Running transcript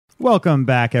Welcome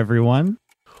back, everyone.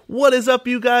 What is up,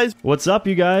 you guys? What's up,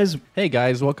 you guys? Hey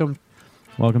guys, welcome.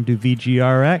 Welcome to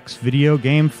VGRx, Video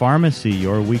Game Pharmacy,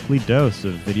 your weekly dose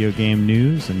of video game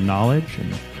news and knowledge.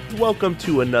 And Welcome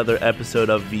to another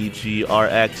episode of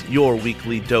VGRx, your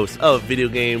weekly dose of video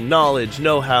game knowledge,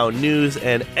 know-how, news,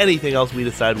 and anything else we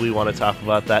decide we want to talk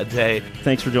about that day.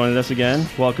 Thanks for joining us again.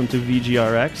 Welcome to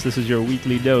VGRx. This is your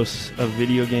weekly dose of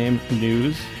video game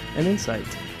news and insight.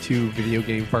 To Video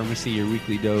Game Pharmacy, your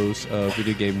weekly dose of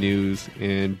video game news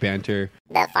and banter.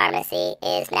 The pharmacy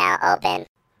is now open.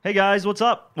 Hey guys, what's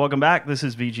up? Welcome back. This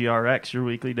is VGRx, your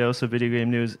weekly dose of video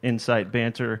game news, insight,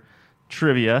 banter,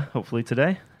 trivia, hopefully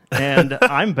today. And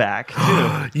I'm back,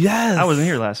 too. Yes! I wasn't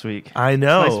here last week. I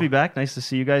know. Nice to be back. Nice to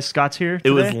see you guys. Scott's here today.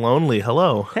 It was lonely.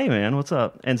 Hello. Hey, man. What's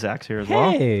up? And Zach's here as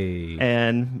well. hey,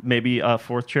 And maybe a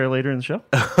fourth chair later in the show.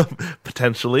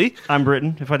 Potentially. I'm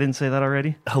Brittin, if I didn't say that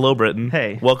already. Hello, Brittin.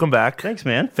 Hey. Welcome back. Thanks,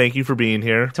 man. Thank you for being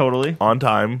here. Totally. On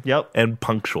time. Yep. And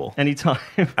punctual. Anytime.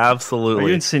 Absolutely. Are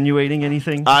you insinuating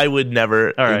anything? I would never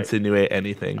All right. insinuate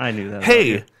anything. I knew that.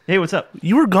 Hey, Hey, what's up?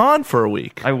 you were gone for a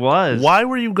week. I was. Why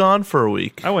were you gone for a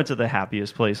week? I went to the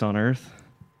happiest place on earth.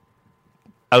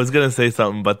 I was going to say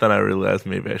something, but then I realized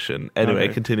maybe I shouldn't. Anyway,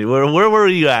 Okay. continue. Where were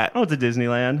you at? I went to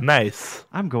Disneyland. Nice.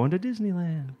 I'm going to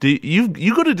Disneyland. Do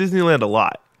you go to Disneyland a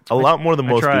lot? A lot more than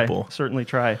most I try. people. Certainly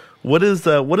try. What is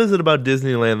it about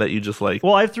Disneyland that you just like?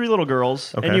 Well, I have 3 little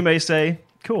girls, Okay. and you may say,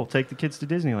 cool, take the kids to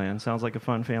Disneyland. Sounds like a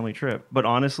fun family trip. But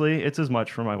honestly, it's as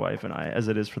much for my wife and I as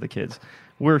it is for the kids.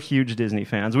 We're huge Disney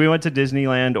fans. We went to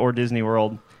Disneyland or Disney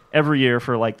World every year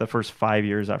for like the first 5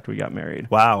 years after we got married.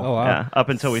 Wow. Oh, wow. Yeah, up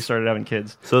until we started having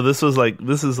kids. So this is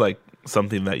like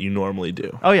something that you normally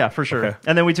do. Oh, yeah, for sure. Okay.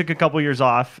 And then we took a couple years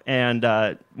off, and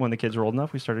when the kids were old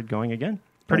enough, we started going again.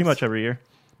 Pretty Nice. much every year.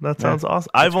 That sounds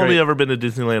awesome. I've only great. ever been to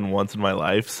Disneyland once in my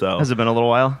life, so Has it been a little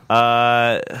while?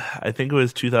 I think it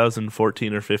was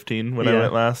 2014 or 15 when I Yeah.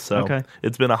 went last. So Okay.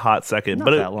 it's been a hot second, Not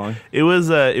but that long. It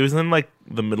was in like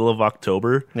the middle of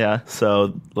October. Yeah.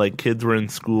 So like kids were in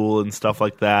school and stuff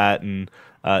like that, and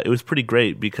it was pretty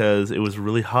great because it was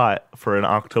really hot for an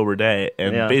October day,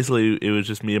 and Yeah. basically it was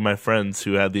just me and my friends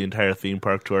who had the entire theme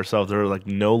park to ourselves. There were like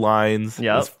no lines.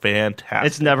 Yep. It was fantastic.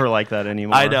 It's never like that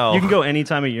anymore. I know. You can go any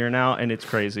time of year now, and it's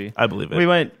crazy. I believe it. We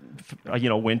went,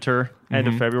 winter, end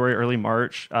Mm-hmm. of February, early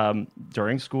March,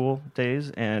 during school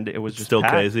days, and it was just Still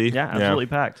packed. crazy? Yeah, absolutely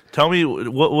packed. Tell me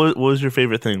what was your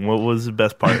favorite thing? What was the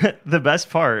best part? The best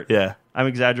part, Yeah. I'm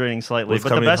exaggerating slightly, Was but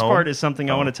the coming best home? part is something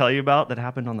I Oh. want to tell you about that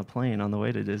happened on the plane on the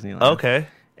way to Disneyland. Okay.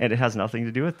 And it has nothing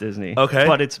to do with Disney. Okay.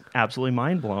 But it's absolutely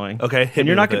mind-blowing. Okay, hit And me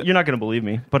you're not with it. you're not going to believe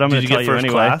me, but I'm Did going you to tell get you first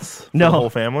anyway. class for No. the whole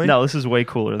family? No, this is way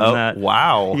cooler than Oh, that.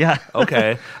 wow. Yeah.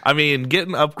 Okay. I mean,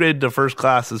 getting upgraded to first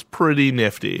class is pretty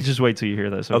nifty. Just wait till you hear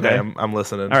this, Okay, I'm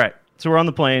listening. All right. So we're on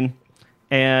the plane,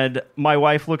 and my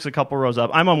wife looks a couple rows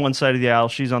up. I'm on one side of the aisle.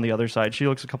 She's on the other side. She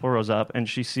looks a couple rows up, and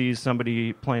she sees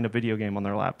somebody playing a video game on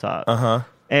their laptop. Uh-huh.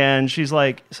 And she's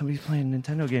like, somebody's playing a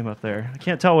Nintendo game up there. I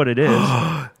can't tell what it is.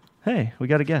 Hey, we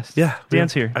got a guest. Yeah,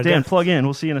 Dan's yeah, here. our Dan, guest. plug in.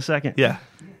 We'll see you in a second. Yeah.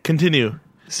 Continue.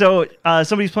 So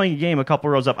somebody's playing a game a couple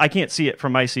rows up. I can't see it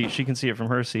from my seat. She can see it from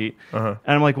her seat. Uh-huh.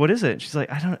 And I'm like, what is it? She's like,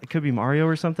 I don't know. It could be Mario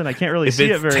or something. I can't really If see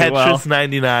it's it very Tetris well.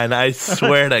 99, I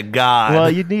swear to God.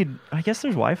 Well, you'd need, I guess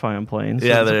there's Wi-Fi on planes. So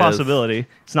Yeah, it's a there is. possibility.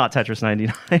 It's not Tetris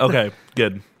 99. Okay,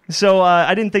 good. So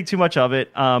I didn't think too much of it.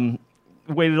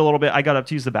 Waited a little bit. I got up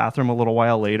to use the bathroom a little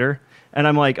while later. And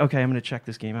I'm like, okay, I'm going to check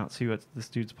this game out, see what this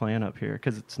dude's playing up here,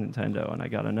 because it's Nintendo, and I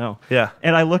got to know. Yeah.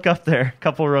 And I look up there, a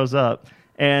couple rows up,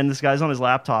 and this guy's on his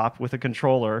laptop with a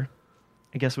controller.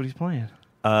 And guess what he's playing?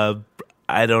 I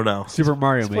don't know. Super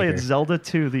Mario He's playing Maker. Zelda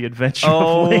 2, The Adventure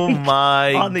Oh of Link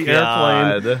my on the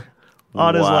God. airplane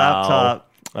on his Wow.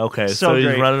 laptop. Okay, So so he's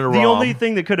great. running around. The only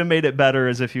thing that could have made it better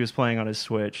is if he was playing on his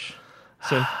Switch.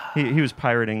 So he was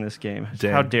pirating this game.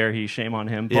 Damn. How dare he? Shame on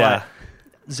him. But Yeah.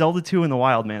 Zelda 2 in the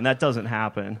wild, man, that doesn't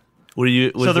happen.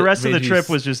 Was So the rest of the made you trip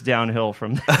was just downhill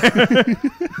from there.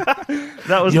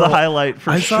 That was Yo, the highlight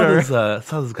for I sure. saw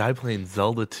this guy playing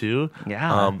Zelda 2.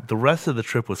 Yeah. The rest of the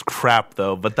trip was crap,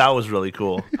 though, but that was really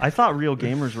cool. I thought real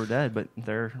gamers were dead, but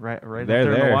they're right They're up there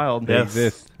in there. the wild. They Yes.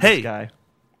 exist. This Hey, guy.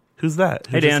 who's that?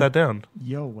 Who Hey, just Dan. sat down?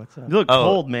 yo, what's up? You look Oh.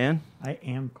 cold, man. I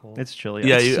am cold. It's chilly.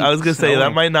 Yeah, It's I was going to say, that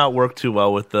snowing. might not work too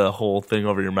well with the whole thing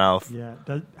over your mouth. yeah.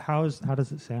 How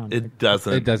does it sound? It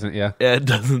doesn't. It doesn't, yeah. Yeah, it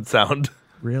doesn't sound.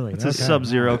 Really? It's a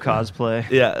Sub-Zero cosplay.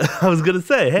 Yeah, I was going to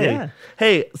say, Yeah.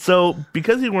 hey, so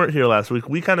because you weren't here last week,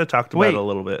 we kind of talked about Wait. it a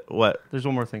little bit. What? There's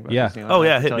one more thing about Yeah. Disneyland. Oh, I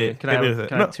yeah, have to hit tell me. you. Can I Hit me have, with it.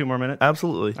 can I No. have 2 more minutes?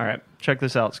 Absolutely. All right, check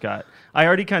this out, Scott. I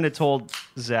already kind of told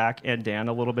Zach and Dan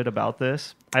a little bit about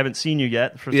this. I haven't seen you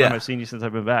yet. The first Yeah. time I've seen you since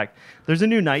I've been back. There's a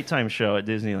new nighttime show at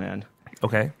Disneyland.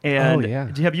 Okay. And Oh, yeah.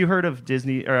 have you heard of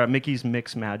Disney or Mickey's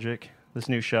Mix Magic? This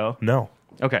new show. No.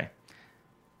 Okay.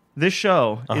 This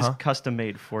show is Uh-huh. custom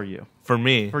made for you. For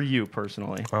me. For you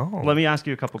personally. Oh. Let me ask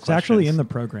you a couple It's questions. actually in the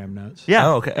program notes. Yeah.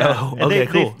 Oh, okay. Yeah. Oh, And okay, they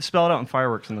cool. spell it out in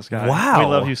fireworks in the sky. Wow. We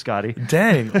love you, Scotty.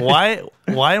 Dang. Why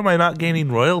am I not gaining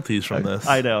royalties from this?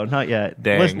 I know, not yet.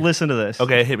 Dang. Listen to this.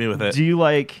 Okay, hit me with it. Do you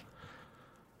like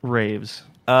raves?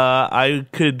 I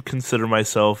could consider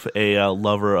myself a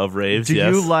lover of raves, Do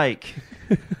yes. you like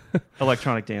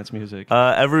electronic dance music?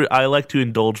 I like to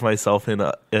indulge myself in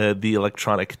the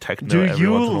electronic techno Do every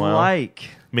you once in a while. like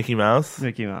Mickey Mouse?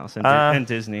 Mickey Mouse and, Uh, and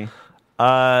Disney?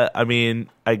 I mean,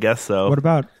 I guess so. What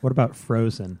about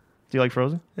Frozen? Do you like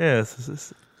Frozen?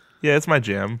 Yeah, it's my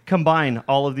jam. Combine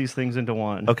all of these things into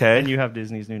one. Okay. And you have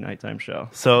Disney's new nighttime show.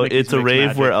 So Mickey's it's a Mix rave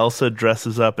Magic. where Elsa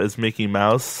dresses up as Mickey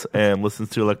Mouse and listens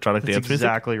to electronic That's dance music?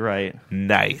 exactly right.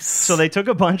 Nice. So they took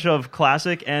a bunch of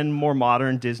classic and more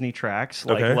modern Disney tracks,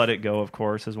 like Okay. Let It Go, of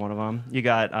course, is one of them. You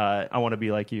got I Want to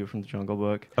Be Like You from the Jungle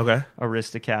Book. Okay.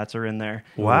 Aristocats are in there.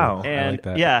 Wow. And like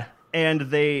that. yeah, and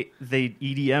they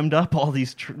EDM'd up all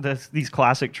these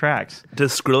classic tracks.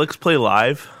 Does Skrillex play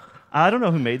live? I don't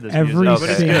know who made this Every music, but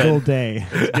it's single good. day.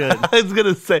 It's good. I was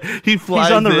gonna say he flies.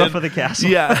 He's on the in. roof of the castle.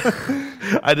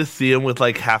 Yeah, I just see him with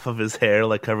like half of his hair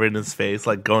like covering his face,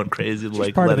 like going crazy, It's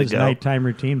like part let of it his go. nighttime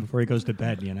routine before he goes to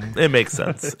bed, you know? It makes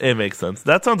sense. It makes sense.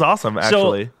 That sounds awesome.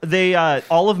 Actually, So they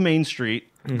all of Main Street.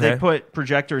 They Okay. put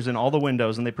projectors in all the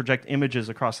windows and they project images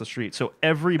across the street. So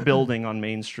every building on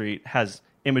Main Street has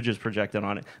images projected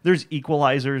on it. There's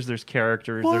equalizers, there's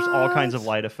characters, there's all kinds of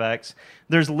light effects.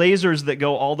 There's lasers that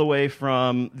go all the way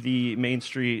from the Main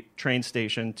Street train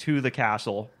station to the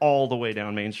castle, all the way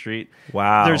down Main Street.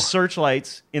 Wow. There's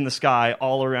searchlights in the sky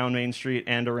all around Main Street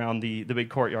and around the big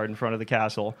courtyard in front of the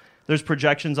castle. There's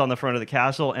projections on the front of the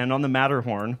castle and on the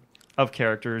Matterhorn of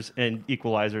characters and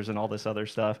equalizers and all this other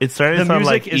stuff. It's starting to sound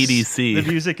like EDC. The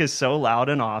music is so loud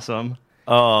and awesome.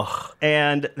 oh,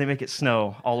 And they make it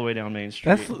snow all the way down Main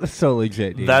Street. That's so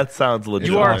legit, dude. that sounds legit.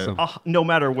 you are awesome. no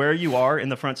matter where you are in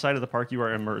the front side of the park, you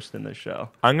are immersed in this show.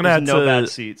 I'm gonna There's have no to. bad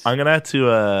seats. I'm gonna have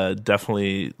to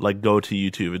definitely like go to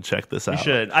YouTube and check this You out.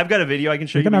 should. I've got a video I can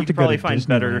show You're you. gonna But have to you go probably to find Disneyland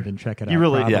better. and check it out. You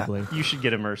really, probably. You should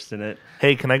get immersed in it.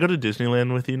 Hey, can I go to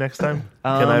Disneyland with you next time?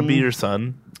 Can I be your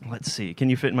son? Let's see. Can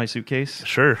you fit in my suitcase?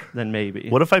 Sure. Then maybe.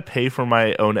 What if I pay for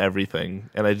my own everything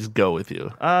and I just go with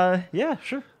you? Yeah,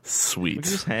 sure. We Sweet. can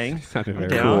just hang. Sounded I'm very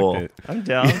down. Cool. reluctant. I'm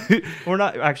down. We're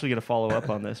not actually going to follow up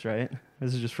on this, right?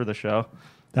 This is just for the show.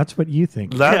 That's what you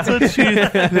think. That's what you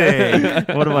think.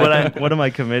 What am I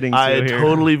committing to I'd here?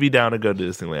 totally be down to go to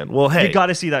Disneyland. Well, hey. You got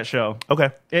to see that show.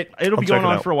 Okay. It'll be check going it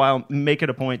on out. for a while. Make it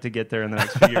a point to get there in the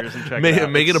next few years and check Make it out.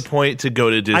 it a It's- point to go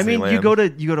to Disneyland. I mean, you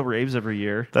go to raves every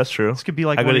year. That's true. This could be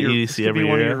like I go one to of your, EDC this could every be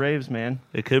one of year. your raves, man.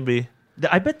 It could be.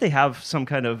 I bet they have some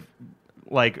kind of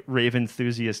like rave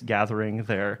enthusiast gathering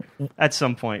there at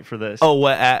some point for this. Oh,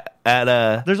 what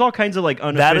at There's all kinds of like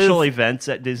unofficial events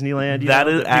at Disneyland. that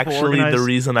is that people actually organize. the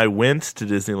reason I went to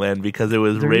Disneyland, because it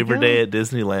was There you Raver go. Day at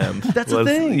Disneyland. That's a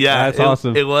thing. Yeah, That's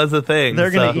awesome. It was a thing.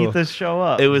 They're gonna So eat this show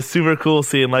up. It was super cool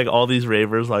seeing like all these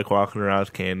ravers like walking around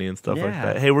with candy and stuff like Yeah.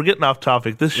 that. Hey, we're getting off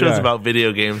topic. This show's Yeah. about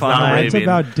video games, Fine. not It's raving.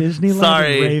 about Disneyland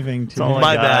Sorry. and raving too. all I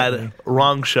My got. bad.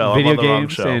 Wrong show. Video I'm on the wrong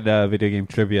games show. and video game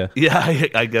trivia. Yeah,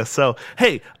 I guess so.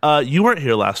 Hey, you weren't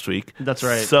here last week. That's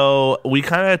right. So we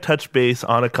kind of touched base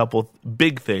on a couple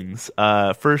big things.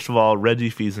 First of all,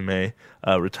 Reggie Fils-Aimé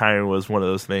retiring was one of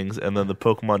those things, and then the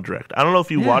Pokemon Direct. I don't know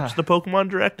if you Yeah. watched the Pokemon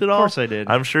Direct at all. Of course I did.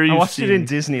 I'm sure I you've watched seen... it in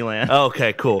Disneyland.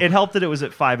 Okay, cool. It helped that it was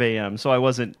at 5 a.m., so I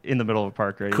wasn't in the middle of a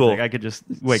park or anything. Cool. I could just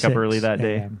wake up 6 early that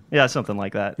day. a.m. Yeah, something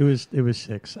like that. It was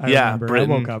 6. I Yeah, remember.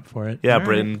 Brittin. I woke up for it. Yeah, All right,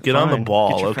 Brittin, get on the fine. ball,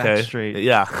 Get your okay? facts straight.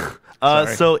 Yeah.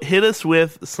 Sorry. So hit us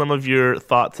with some of your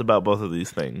thoughts about both of these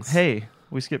things. Hey,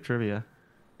 we skipped trivia.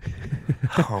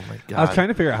 Oh my god. I was trying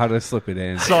to figure out how to slip it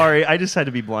in. Sorry, I just had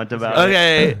to be blunt about it.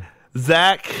 Okay,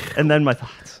 Zach, And then my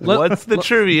thoughts. what's the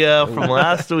trivia from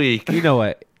last week? You know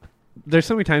what? There's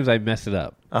so many times I mess it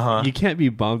up. Uh-huh. You can't be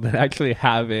bummed that I actually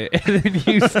have it, and then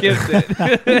you skipped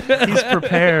it. He's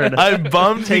prepared. I'm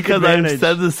bummed Take because I've advantage.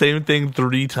 said the same thing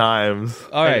 3 times.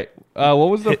 All right. What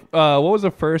was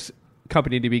the first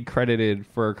company to be credited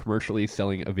for commercially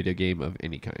selling a video game of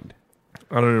any kind?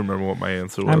 I don't even remember what my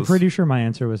answer was. I'm pretty sure my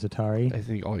answer was Atari. I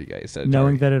think all you guys said.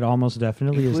 Knowing Atari. that it almost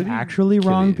definitely is Including actually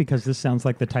wrong, Killian. because this sounds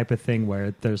like the type of thing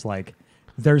where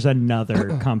there's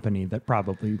another company that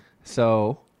probably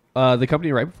So The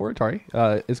company right before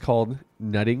Atari is called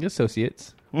Nutting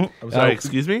Associates. I'm sorry,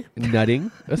 excuse me? Nutting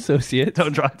Associates.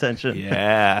 Don't draw attention.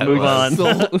 Yeah. Move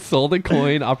on. Sold a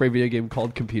coin operated video game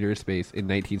called Computer Space in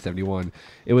 1971.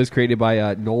 It was created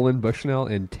by Nolan Bushnell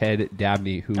and Ted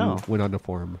Dabney, who went on to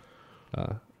form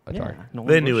Atari. Yeah, Nolan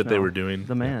They knew what they Bushnell, were doing.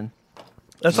 The man.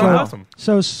 That sounds awesome.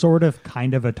 So sort of,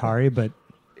 kind of Atari, but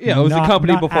Yeah, it was not- a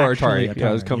company not before actually Atari. Yeah,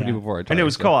 it was a company yeah. before Atari. And it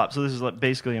was so- co-op, so this is like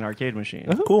basically an arcade machine.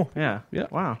 Cool. Yeah. Yeah.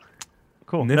 Wow.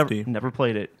 Cool. Nifty. Never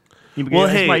played it. You Well,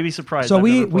 guys hey, might be surprised. So I've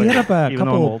we never played hit it, up a even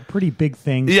though I'm couple old. pretty big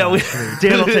things. Yeah, last week.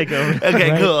 Dan will take over.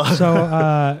 Okay, Right? cool.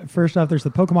 So first off, there's the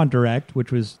Pokemon Direct,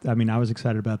 which was, I mean, I was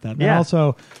excited about that. And Yeah.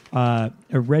 also,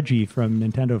 Reggie from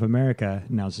Nintendo of America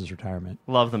announced his retirement.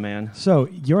 Love the man. So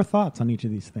your thoughts on each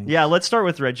of these things? Yeah, let's start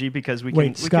with Reggie because we can,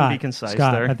 Wait, Scott, we can be concise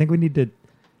Scott, there. I think we need to.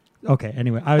 Okay.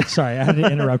 Anyway, sorry, I had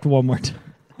to interrupt one more time.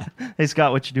 Hey,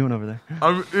 Scott, what you doing over there?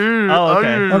 Oh,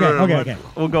 Okay.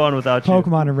 We'll go on without you.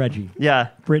 Pokemon and Reggie. Yeah,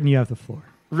 Brittin, you have the floor.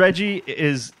 Reggie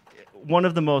is one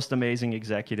of the most amazing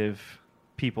executive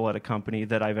people at a company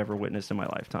that I've ever witnessed in my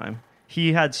lifetime.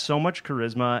 He had so much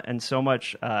charisma and so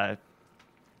much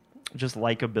just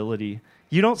likability.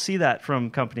 You don't see that from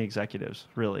company executives,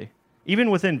 really.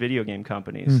 Even within video game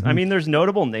companies. I mean, there's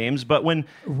notable names, but when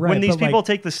these but people like-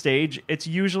 take the stage, it's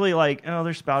usually like, oh,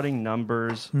 they're spouting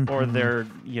numbers or they're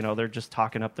just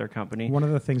talking up their company. One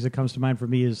of the things that comes to mind for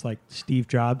me is like Steve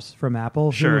Jobs from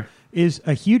Apple, Sure. who is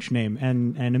a huge name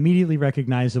and immediately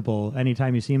recognizable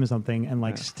anytime you see him in something. And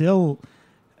like still,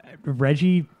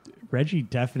 Reggie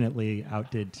definitely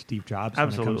outdid Steve Jobs when it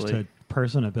Absolutely. comes to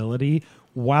personability,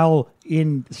 while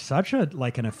in such a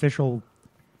like an official,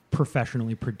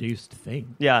 professionally produced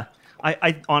thing. Yeah.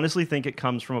 I honestly think it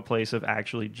comes from a place of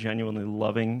actually genuinely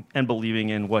loving and believing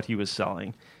in what he was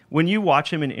selling. When you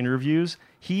watch him in interviews,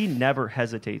 he never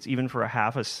hesitates, even for a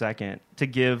half a second, to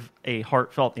give a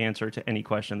heartfelt answer to any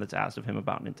question that's asked of him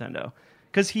about Nintendo.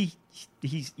 Because he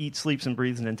eats, sleeps, and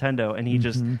breathes Nintendo, and he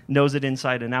just knows it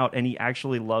inside and out, and he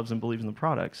actually loves and believes in the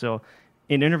product. So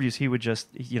in interviews, he would just,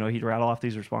 he'd rattle off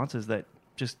these responses that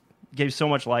just gave so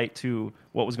much light to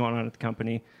what was going on at the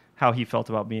company, how he felt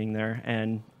about being there,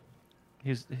 and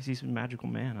he's a magical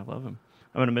man. I love him.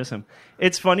 I'm going to miss him.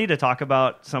 It's funny to talk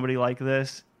about somebody like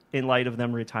this in light of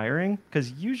them retiring,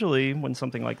 because usually when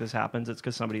something like this happens, it's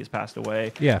because somebody has passed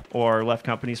away or left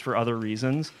companies for other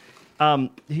reasons.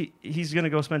 He's going to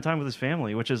go spend time with his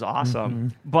family, which is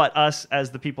awesome. But us,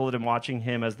 as the people that have been watching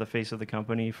him as the face of the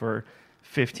company for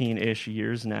 15-ish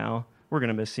years now, we're going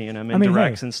to miss seeing him in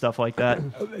directs and stuff like that.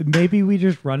 Maybe we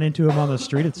just run into him on the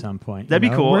street at some point. That'd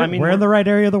be cool. We're in the right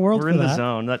area of the world. We're for in the that.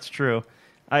 zone. That's true.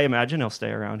 I imagine he'll stay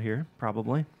around here,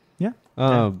 probably. Yeah.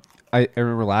 I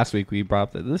remember last week we brought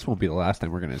up that this won't be the last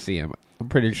time we're going to see him. I'm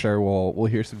pretty sure we'll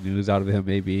hear some news out of him.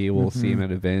 Maybe we'll see him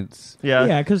at events.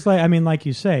 Yeah, because like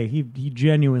you say, he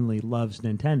genuinely loves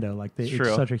Nintendo. Like it's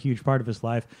True. such a huge part of his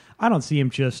life. I don't see him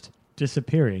just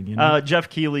disappearing. Jeff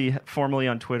Keighley, formerly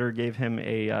on Twitter, gave him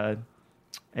a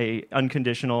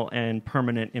unconditional and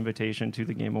permanent invitation to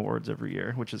the Game Awards every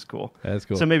year, which is cool. That's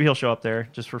cool. So maybe he'll show up there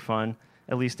just for fun,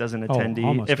 at least as an attendee,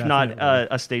 almost if not definitely.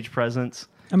 a stage presence.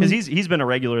 I mean- Because he's been a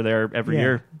regular there every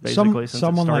year, basically, since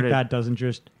someone it like started. that doesn't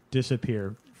just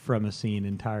disappear from a scene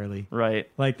entirely. Right.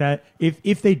 Like that.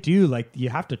 If they do, like you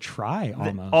have to try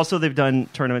almost. Also, they've done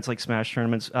tournaments like Smash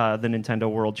tournaments, the Nintendo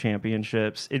World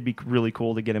Championships. It'd be really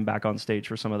cool to get him back on stage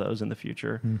for some of those in the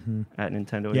future at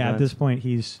Nintendo yeah, at events. this point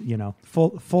he's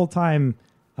full time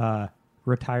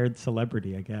retired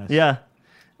celebrity, I guess.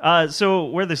 Yeah. So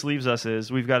where this leaves us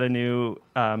is we've got a new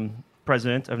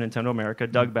president of Nintendo America,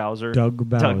 Doug Bowser. Doug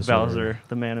Bowser.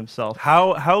 The man himself.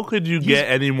 How could you get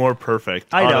any more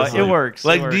perfect? I know, honestly? it works.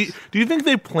 Like, It works. do you think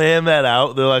they plan that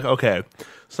out? They're like, okay,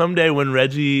 someday when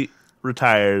Reggie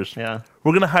retires, Yeah.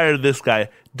 we're gonna hire this guy,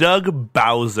 Doug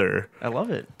Bowser, I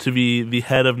love it. to be the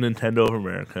head of Nintendo of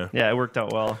America. Yeah, it worked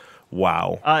out well.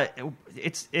 Wow.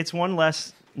 It's one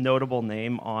less notable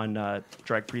name on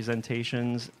direct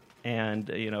presentations and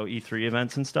E3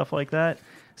 events and stuff like that.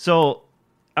 So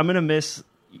I'm gonna miss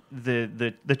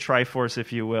the Triforce,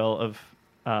 if you will, of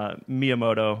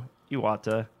Miyamoto,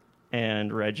 Iwata,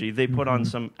 and Reggie. They put on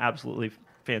some absolutely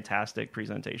fantastic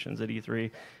presentations at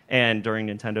E3 and during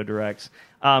Nintendo Directs.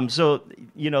 So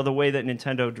the way that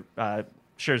Nintendo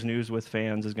shares news with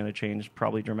fans is going to change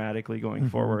probably dramatically going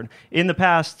forward. In the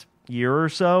past year or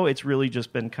so, it's really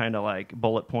just been kind of like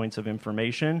bullet points of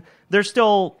information. They're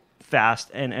still fast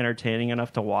and entertaining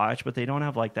enough to watch, but they don't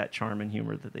have like that charm and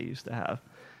humor that they used to have.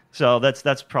 So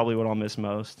that's probably what I'll miss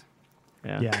most.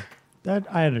 Yeah, that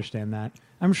I understand that.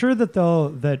 I'm sure that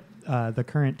the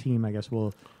current team, I guess,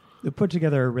 will put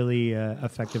together a really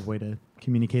effective way to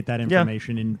communicate that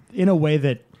information in a way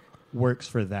that works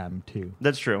for them too.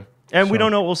 That's true. And we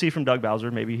don't know what we'll see from Doug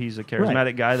Bowser. Maybe he's a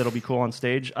charismatic guy that'll be cool on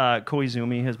stage.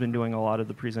 Koizumi has been doing a lot of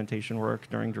the presentation work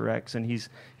during directs, and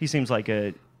he seems like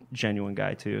a genuine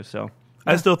guy too. So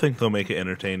I still think they'll make it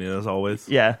entertaining as always.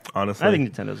 Yeah, honestly, I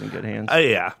think Nintendo's in good hands.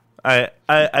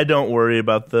 I don't worry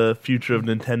about the future of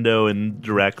Nintendo and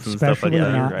directs and stuff like Especially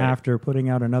that. not after putting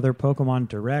out another Pokemon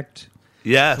Direct.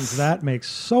 Yes, Since that makes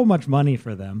so much money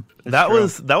for them. That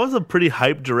was a pretty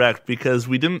hype direct because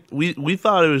we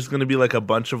thought it was going to be like a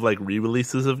bunch of like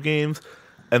re-releases of games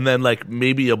and then like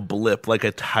maybe a blip, like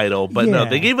a title, but no,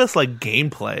 they gave us like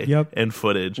gameplay and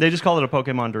footage. They just called it a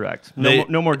Pokemon Direct.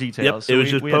 No more details. Yep, so it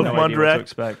was just we had Pokemon no idea Direct. What to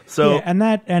expect. So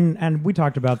and we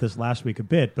talked about this last week a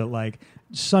bit, but like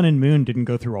Sun and Moon didn't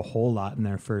go through a whole lot in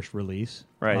their first release,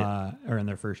 right? Or in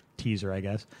their first teaser, I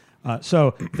guess.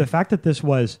 So the fact that this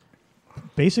was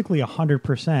basically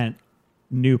 100%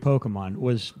 new Pokemon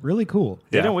was really cool.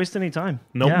 They didn't waste any time.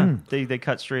 Nope. Yeah. They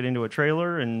cut straight into a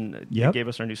trailer and they gave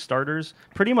us our new starters.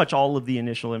 Pretty much all of the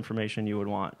initial information you would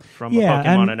want from a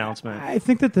Pokemon announcement. I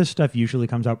think that this stuff usually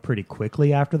comes out pretty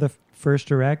quickly after the first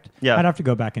Direct. Yeah. I'd have to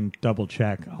go back and double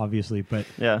check, obviously, but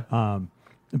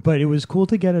but it was cool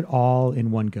to get it all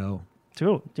in one go.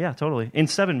 Yeah, totally. In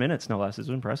 7 minutes, no less. It's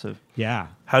impressive. Yeah.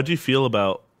 How'd you feel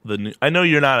about the new? I know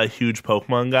you're not a huge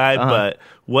Pokemon guy,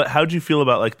 but how'd you feel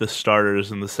about like the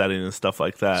starters and the setting and stuff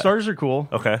like that? Starters are cool.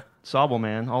 Okay. Sobble,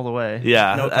 man, all the way.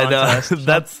 Yeah, no I know.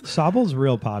 That's Sobble's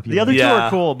real popular. The other two are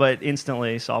cool, but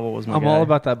instantly Sobble was my I'm guy. all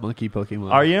about that monkey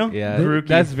Pokemon. Are you? Yeah,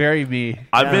 that's very me.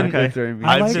 I've Okay.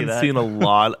 been seeing a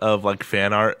lot of like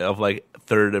fan art of like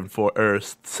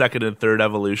second and third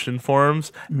evolution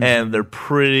forms, and they're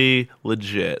pretty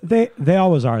legit. They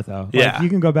always are though. Yeah, like, you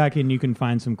can go back and you can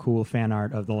find some cool fan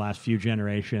art of the last few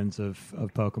generations of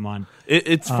Pokemon.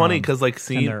 It's funny because like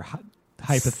seeing their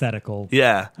hypothetical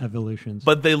evolutions,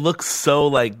 but they look so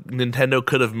like Nintendo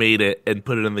could have made it and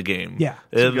put it in the game. Yeah,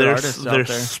 they're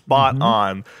spot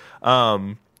on.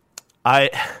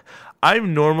 I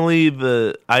normally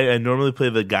play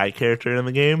the guy character in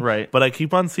the game, right? But I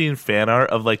keep on seeing fan art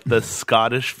of like the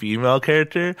Scottish female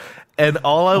character, and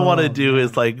all I want to do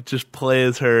is like just play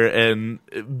as her, and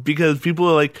because people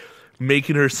are like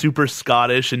making her super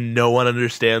Scottish and no one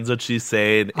understands what she's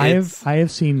saying. I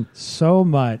have seen so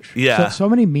much, so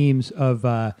many memes of.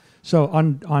 So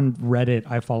on Reddit,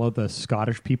 I follow the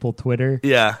Scottish people Twitter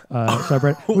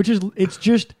subreddit, which is it's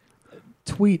just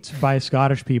tweets by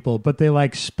Scottish people, but they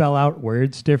like spell out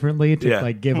words differently to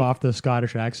like give off the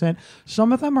Scottish accent.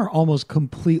 Some of them are almost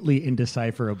completely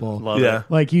indecipherable. Love it.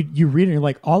 Like you read it, and you're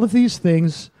like, all of these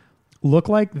things look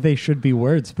like they should be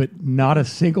words, but not a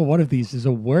single one of these is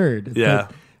a word. Yeah.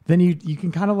 But then you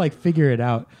can kind of like figure it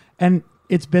out, and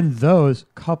it's been those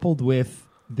coupled with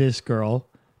this girl,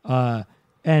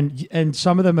 and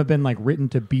some of them have been like written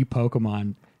to be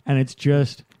Pokemon, and it's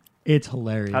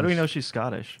hilarious. How do we know she's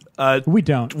Scottish? We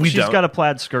don't. She's got a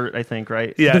plaid skirt, I think,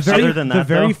 right? Yeah. Other than that, the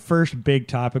very first big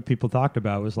topic people talked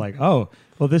about was like, oh,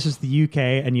 well, this is the UK,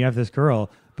 and you have this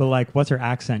girl, but like, what's her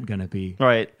accent going to be?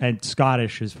 Right. And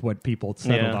Scottish is what people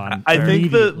settled on. I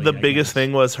think the biggest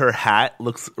thing was her hat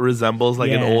resembles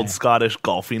like an old Scottish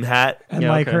golfing hat, and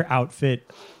her outfit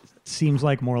seems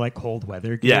like more like cold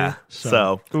weather gear. Yeah.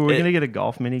 So we're going to get a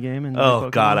golf mini game.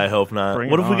 God, I hope not.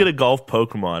 What if we get a golf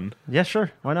Pokemon? Yeah,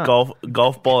 sure. Why not?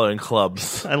 Golf ball and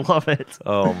clubs. I love it.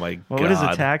 Oh my God. What does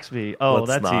attacks be? Oh,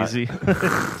 that's easy.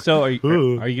 So are you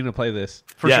going to play this?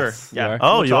 For sure. Yeah.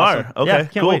 Oh, you awesome. are? Okay, yeah,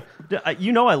 can't cool. wait.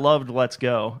 You know I loved Let's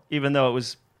Go, even though it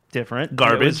was different.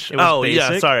 Garbage. It was basic,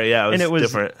 it was, it was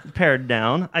different. Pared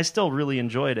down. I still really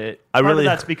enjoyed it. Part of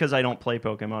that's because I don't play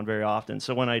Pokemon very often,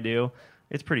 so when I do,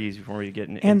 it's pretty easy for me to get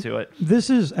into it. This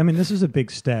is a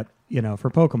big step, for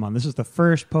Pokemon. This is the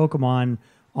first Pokemon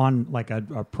on like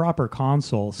a proper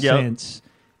console since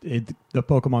the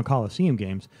Pokemon Coliseum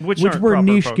games, which were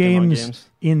niche games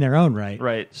in their own right.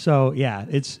 Right. So yeah,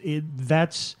 it's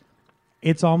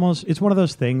one of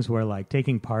those things where like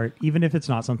taking part, even if it's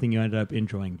not something you ended up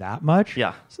enjoying that much,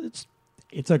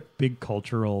 it's a big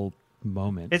cultural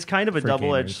moment. It's kind of a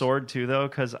double-edged sword too, though,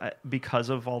 because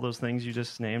of all those things you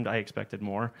just named, I expected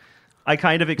more. I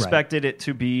kind of expected it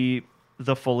to be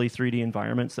the fully 3D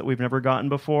environments that we've never gotten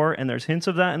before, and there's hints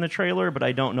of that in the trailer, but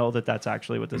I don't know that that's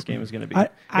actually what this game is going to be.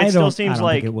 It still seems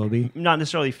like it will be. Not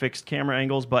necessarily fixed camera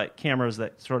angles, but cameras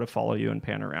that sort of follow you and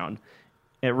pan around,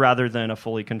 rather than a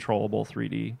fully controllable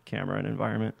 3D camera and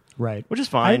environment. Right. Which is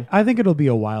fine. I think it'll be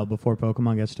a while before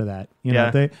Pokemon gets to that.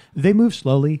 They move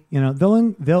slowly.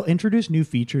 They'll introduce new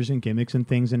features and gimmicks and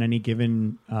things in any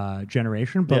given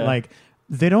generation, but like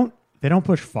they don't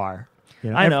push far.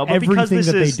 You know, I know, but everything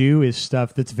that they do is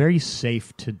stuff that's very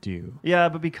safe to do. Yeah,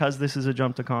 but because this is a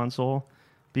jump to console,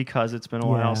 because it's been a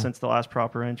while since the last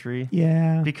proper entry,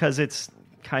 because it's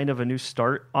kind of a new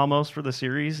start almost for the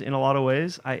series in a lot of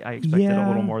ways, I expected a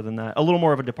little more than that, a little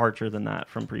more of a departure than that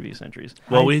from previous entries.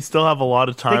 Well, we still have a lot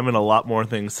of time and a lot more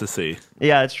things to see.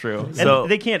 Yeah, it's true. So,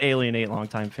 and they can't alienate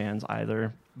longtime fans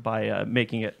either by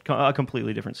making it a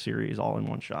completely different series all in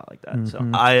one shot like that. So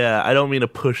I don't mean to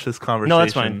push this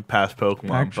conversation past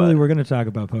Pokemon. Actually, we're going to talk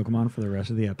about Pokemon for the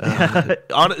rest of the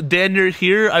episode. Dan, you're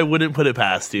here. I wouldn't put it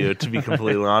past you, to be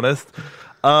completely honest.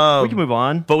 We can move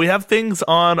on. But we have things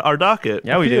on our docket.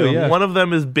 Yeah, we do. Yeah. One of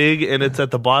them is big, and it's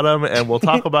at the bottom, and we'll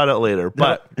talk about it later.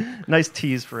 But nice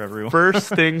tease for everyone. First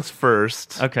things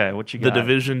first. Okay, what you got? The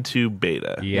Division 2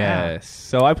 beta. Yes.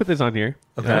 So I put this on here.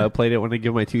 Okay. Played it when I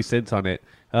give my 2 cents on it.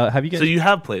 Have you guys? So you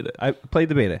have played it? I played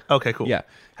the beta. Okay, cool. Yeah.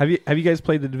 Have you guys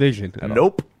played the Division?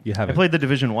 Nope. You haven't. I played the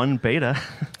Division 1 beta.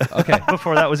 Okay.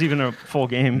 Before that was even a full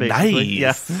game, basically.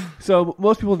 Nice. Yeah. So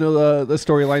most people know the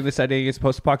storyline, the setting is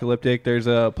post-apocalyptic. There's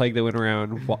a plague that went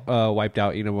around, wiped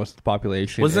out most of the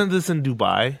population. Wasn't this in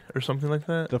Dubai or something like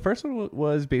that? The first one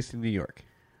was based in New York.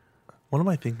 What am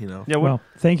I thinking of? Yeah, well,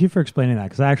 thank you for explaining that,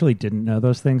 because I actually didn't know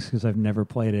those things because I've never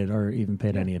played it or even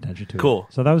paid any attention to it. Cool.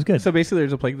 So that was good. So basically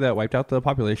there's a plague that wiped out the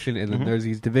population, and then there's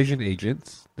these division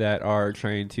agents that are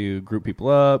trying to group people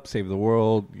up, save the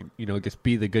world, just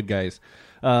be the good guys.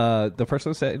 The first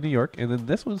one's set in New York, and then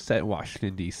this one's set in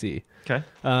Washington, D.C. Okay.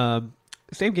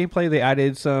 Same gameplay. They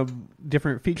added some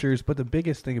different features, but the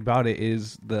biggest thing about it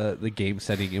is the game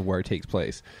setting and where it takes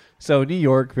place. So New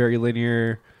York, very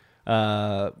linear,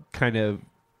 kind of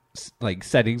like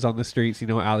settings on the streets,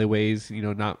 alleyways,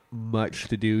 not much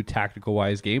to do tactical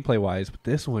wise, gameplay wise, but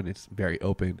this one it's very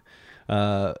open.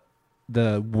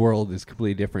 The world is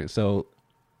completely different. So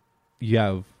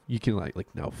you can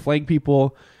now flank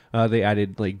people. They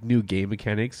added new game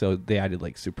mechanics, so they added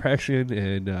suppression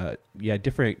and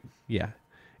different.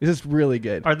 It's just really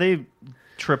good. Are they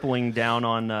tripling down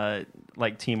on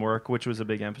teamwork, which was a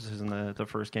big emphasis in the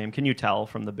first game? Can you tell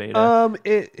from the beta?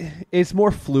 It's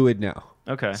more fluid now.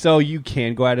 Okay. So you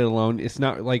can go at it alone. It's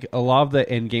not like a lot of the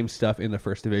end game stuff in the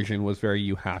first division was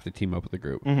you have to team up with a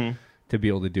group to be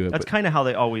able to do it. That's kind of how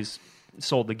they always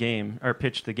sold the game or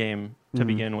pitched the game to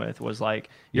begin with, was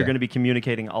you're going to be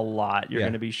communicating a lot. You're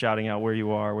going to be shouting out where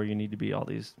you are, where you need to be, all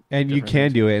these. And you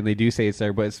can do it, and they do say it's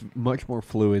there, but it's much more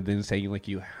fluid than saying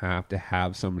you have to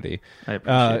have somebody. I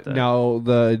appreciate that. Now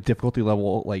the difficulty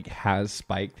level has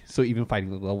spiked, so even fighting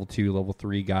the level 2, level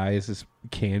 3 guys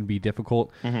can be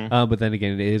difficult. But then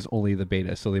again, it is only the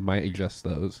beta, so they might adjust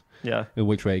those. Yeah. In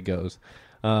which way it goes.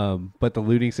 But the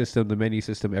looting system, the menu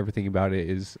system, everything about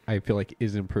it I feel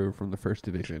is improved from the first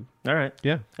division. All right.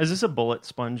 Yeah. Is this a bullet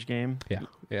sponge game? Yeah.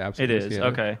 Yeah, absolutely. It is. Yeah.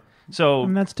 Okay. So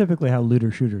and that's typically how looter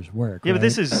shooters work. Yeah, right? but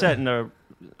this is set in a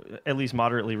at least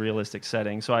moderately realistic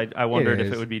setting. So I wondered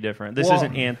if it would be different. This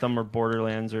isn't Anthem or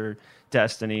Borderlands or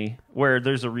Destiny, where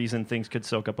there's a reason things could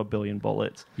soak up 1 billion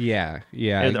bullets. Yeah.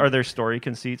 Yeah. Are there story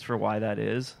conceits for why that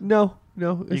is? No.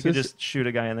 You could just shoot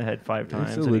a guy in the head 5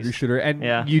 times. It's a looter shooter,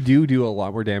 and you do a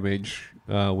lot more damage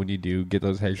when you do get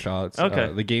those headshots.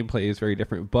 Okay. The gameplay is very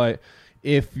different, but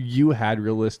if you had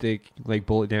realistic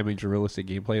bullet damage or realistic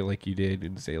gameplay like you did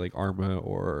in say Arma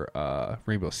or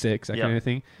Rainbow Six, that kind of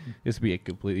thing, this would be a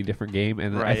completely different game.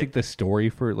 And I think the story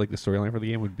for the storyline for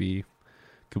the game would be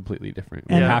completely different.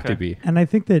 It would have to be. And I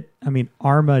think that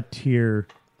Arma tier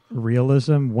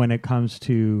realism when it comes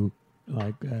to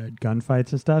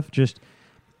gunfights and stuff, just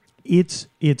it's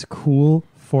cool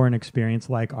for an experience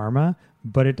like Arma,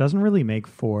 but it doesn't really make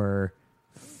for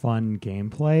fun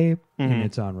gameplay in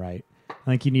its own right.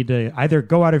 You need to either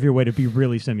go out of your way to be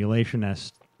really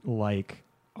simulationist like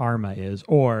Arma is,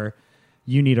 or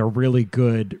you need a really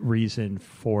good reason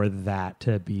for that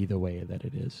to be the way that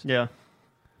it is. Yeah.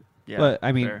 But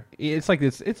I mean, it's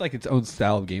its own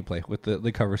style of gameplay with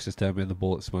the cover system and the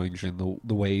bullet sponge and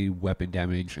the way weapon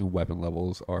damage and weapon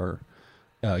levels are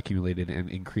accumulated and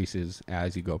increases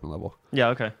as you go up in level. Yeah.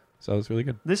 Okay. So it's really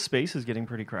good. This space is getting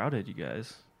pretty crowded, you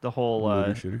guys. The whole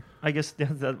looter shooter. I guess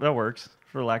that works,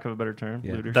 for lack of a better term.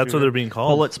 Yeah. Looter That's shooter. what they're being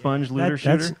called. Bullet sponge looter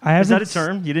shooter. Is that a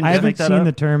term? You didn't I just make haven't that seen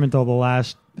up? the term until the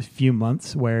last few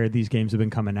months where these games have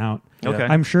been coming out. Okay.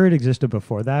 I'm sure it existed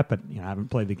before that, but I haven't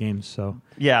played the games, so.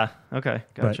 Yeah. Okay.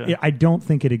 Gotcha. But I don't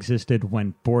think it existed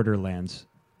when Borderlands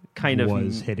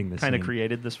was hitting the kind scene. of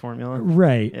created this formula.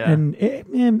 Right. Yeah.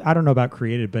 And I don't know about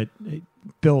created, but it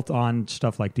built on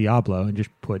stuff like Diablo and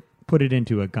just put it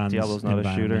into a guns Diablo's not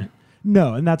a shooter.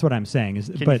 No, and that's what I'm saying.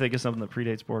 Can you think of something that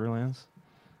predates Borderlands?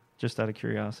 Just out of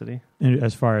curiosity.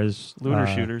 As far as looter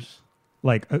shooters.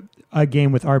 like a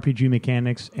game with RPG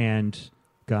mechanics and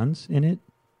guns in it.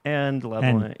 And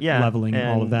leveling, and leveling, and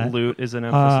all of that. Loot is an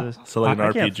emphasis. So like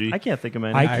an RPG. I can't think of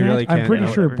any. I'm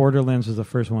pretty sure Borderlands was the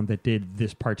first one that did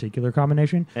this particular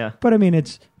combination. Yeah, but I mean,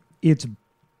 it's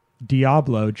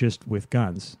Diablo just with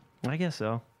guns. I guess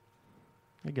so.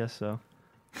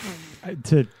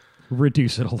 To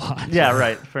reduce it a lot. Yeah,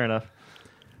 right. Fair enough.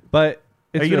 But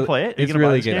are you going to play it? It's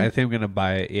really good. Game? I think I'm going to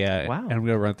buy it. Yeah. Wow. And I'm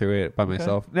going to run through it by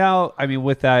myself. Now, I mean,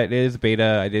 with that, it is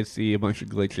beta. I did see a bunch of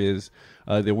glitches.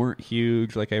 They weren't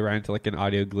huge. Like I ran into like an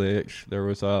audio glitch. There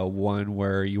was one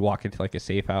where you walk into like a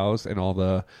safe house and all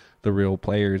the real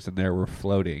players in there were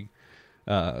floating.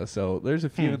 So there's a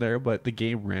few in there, but the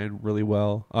game ran really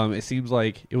well. It seems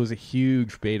like it was a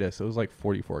huge beta, so it was like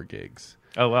 44 gigs.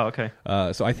 Oh, wow, okay.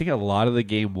 So I think a lot of the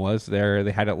game was there.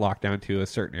 They had it locked down to a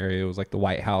certain area. It was like the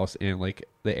White House and like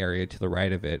the area to the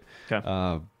right of it.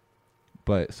 Okay.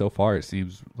 But so far it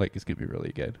seems like it's going to be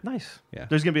really good. Nice. Yeah.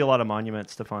 There's going to be a lot of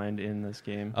monuments to find in this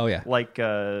game. Oh, yeah. Like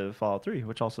Fallout 3,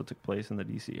 which also took place in the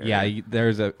DC area. Yeah,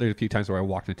 there's a few times where I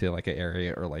walked into like an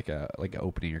area or like an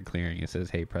opening or clearing. It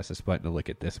says, hey, press this button to look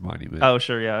at this monument. Oh,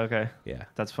 sure. Yeah, okay. Yeah.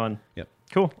 That's fun. Yep.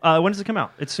 Cool. When does it come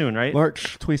out? It's soon, right?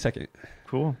 March 22nd.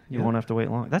 Cool. You won't have to wait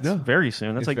long. That's very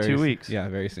soon. That's like 2 weeks. Yeah,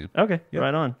 very soon. Okay,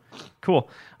 right on. Cool.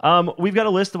 We've got a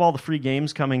list of all the free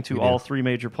games coming to all three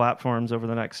major platforms over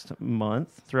the next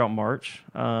month, throughout March.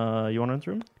 You want to run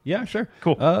through them? Yeah, sure.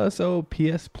 Cool. So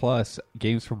PS Plus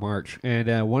games for March.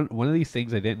 And one of these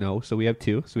things I didn't know, so we have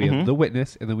two. So we have The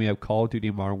Witness, and then we have Call of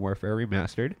Duty Modern Warfare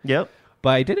Remastered. Yep. But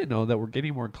I didn't know that we're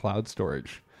getting more cloud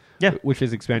storage. Yeah. Which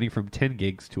is expanding from 10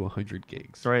 gigs to 100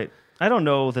 gigs. Right. I don't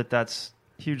know that that's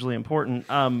hugely important.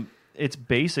 It's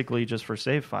basically just for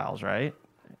save files, right?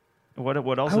 What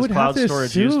else is cloud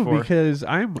storage used for? Because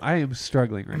I am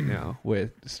struggling right now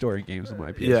with storing games on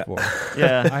my PS4.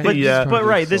 Yeah, but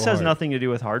right, this has nothing to do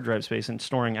with hard drive space and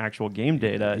storing actual game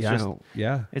data.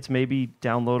 It's it's maybe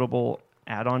downloadable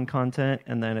add-on content,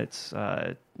 and then it's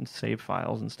save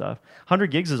files and stuff. 100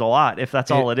 gigs is a lot if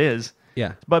that's all it is.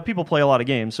 Yeah, but people play a lot of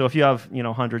games, so if you have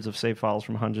hundreds of save files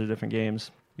from hundreds of different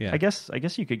games. Yeah. I guess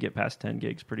you could get past 10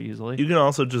 gigs pretty easily. You can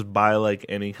also just buy like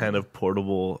any kind of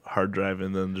portable hard drive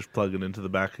and then just plug it into the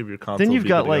back of your console. Then you've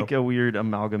got like a weird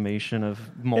amalgamation of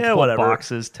multiple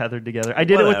boxes tethered together. I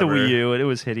did it with the Wii U. It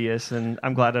was hideous, and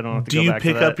I'm glad I don't have to go back to that. Do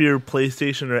you pick up your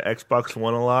PlayStation or Xbox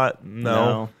One a lot?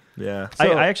 No. Yeah. So,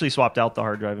 I actually swapped out the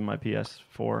hard drive in my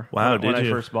PS4 when I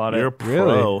first bought it. You're a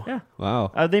pro. Yeah.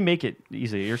 Wow. They make it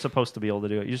easy. You're supposed to be able to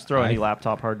do it. You just throw any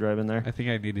laptop hard drive in there. I think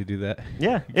I need to do that.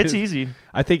 Yeah, it's easy.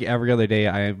 I think every other day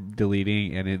I am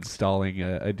deleting and installing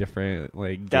a different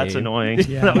game. That's annoying.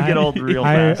 Yeah, that would get old real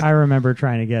fast. I remember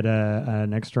trying to get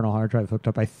an external hard drive hooked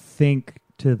up, I think,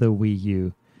 to the Wii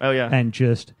U. Oh, yeah. And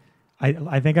just,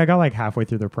 I think I got like halfway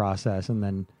through the process and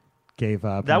then gave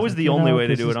up. That was the only way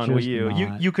to do it on Wii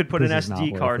U. You could put an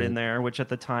SD card in there, which at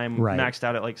the time maxed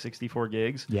out at like 64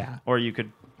 gigs. Yeah. Or you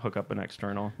could hook up an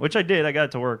external, which I did. I got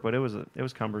it to work, but it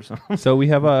was cumbersome. So we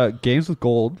have games with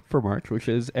gold for March, which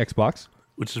is Xbox.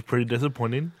 Which is pretty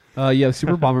disappointing. You have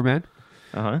Super Bomberman.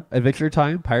 Adventure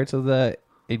Time, Pirates of the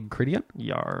Enchiridion.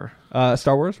 Yar.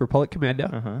 Star Wars Republic Commando,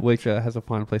 which has a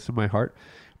fond place in my heart.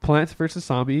 Plants vs.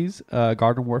 Zombies,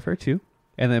 Garden Warfare 2.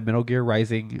 And then Metal Gear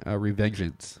Rising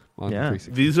Revengeance.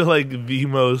 These are like the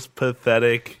most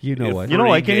pathetic. You know what? You don't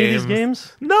like any of these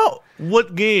games? No.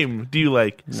 What game do you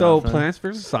like? So Plants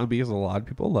vs. Zombies, a lot of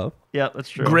people love. Yeah, that's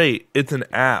true. Great. It's an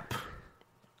app.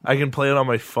 I can play it on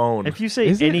my phone. If you say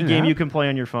any game you can play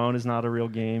on your phone is not a real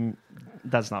game,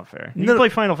 that's not fair. You can play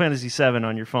Final Fantasy VII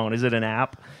on your phone. Is it an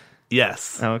app?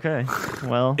 Yes. Okay.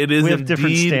 Well, it is we have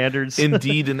different standards.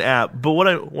 Indeed, an app. But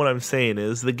what I'm saying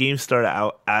is the game started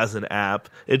out as an app.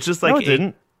 It's just like no, it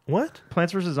didn't. What?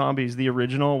 Plants vs. Zombies, the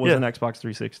original, was an Xbox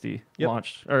 360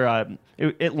 launched, or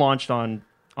it launched on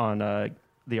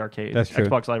the arcade. That's true.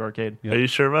 Xbox Live Arcade. Yep. Are you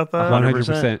sure about that?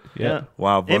 100%. Yeah.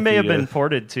 Wow. It may have been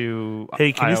ported to.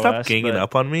 Hey, can iOS, you stop ganging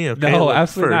up on me? Okay. No,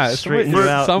 absolutely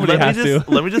not. Somebody has to.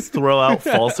 Let me just throw out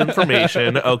false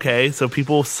information, okay? So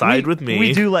people side with me.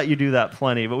 We do let you do that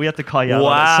plenty, but we have to call you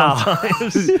out on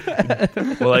it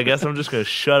sometimes. Well, I guess I'm just going to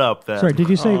shut up then. Sorry, did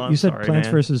you say you said Plants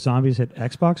vs. Zombies hit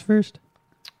Xbox first?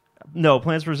 No,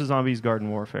 Plants vs. Zombies Garden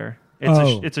Warfare.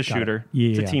 It's a shooter.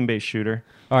 It's a team-based shooter.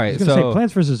 All right, I was going to say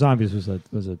Plants vs. Zombies was a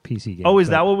PC game. Oh, is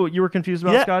that what you were confused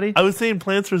about, Scotty? I was saying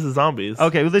Plants vs. Zombies.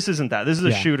 Okay, well, this isn't that. This is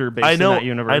a shooter based in that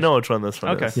universe. I know which one this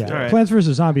one is. Okay, all right. Plants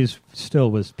vs. Zombies still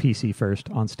was PC first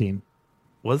on Steam.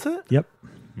 Was it? Yep.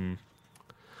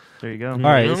 There you go. All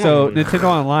right, so Nintendo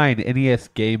Online NES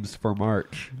games for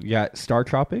March. You got Star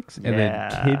Tropics and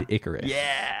then Kid Icarus.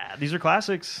 Yeah, these are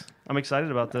classics. I'm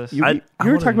excited about this. You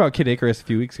were talking about Kid Icarus a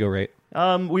few weeks ago, right?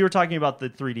 We were talking about the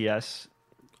 3DS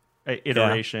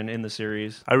iteration in the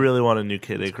series. I really want a new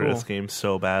Kid Icarus game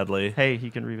so badly. Hey, he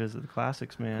can revisit the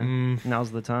classics, man.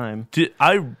 Now's the time.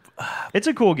 It's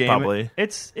a cool game. Probably.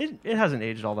 It hasn't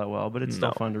aged all that well, but it's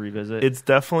still fun to revisit. It's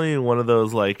definitely one of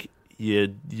those like you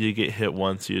get hit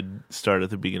once, you start at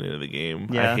the beginning of the game.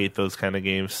 Yeah. I hate those kind of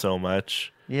games so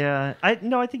much. Yeah, I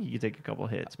think you can take a couple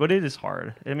hits, but it is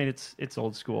hard. I mean, it's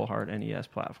old school hard NES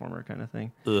platformer kind of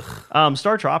thing. Ugh.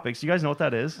 Star Tropics. You guys know what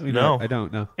that is? No, I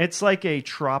don't know. It's like a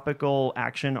tropical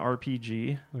action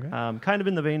RPG, kind of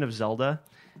in the vein of Zelda.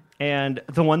 And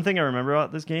the one thing I remember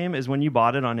about this game is when you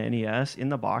bought it on NES, in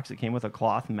the box it came with a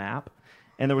cloth map.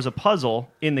 And there was a puzzle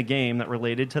in the game that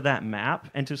related to that map.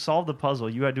 And to solve the puzzle,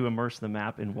 you had to immerse the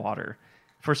map in water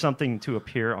for something to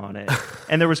appear on it.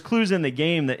 And there was clues in the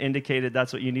game that indicated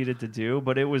that's what you needed to do,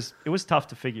 but it was tough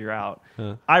to figure out.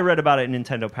 I read about it in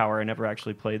Nintendo Power. I never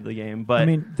actually played the game, but I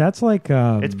mean, that's like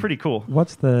it's pretty cool.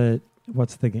 What's the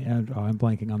game? Oh, I'm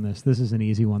blanking on this. This is an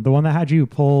easy one. The one that had you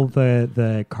pull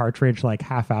the cartridge like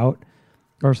half out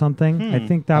or something. I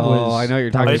think that was. Oh, I know you're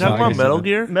talking Are you talking about Metal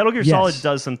Gear? Metal Gear Solid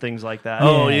does some things like that.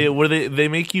 Oh yeah, where they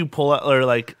make you pull out or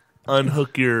like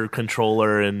unhook your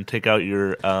controller and take out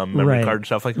your memory card and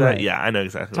stuff like that. Right. Yeah, I know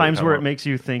exactly. Times where it makes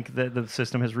you think that the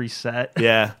system has reset.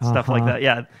 Yeah, stuff like that.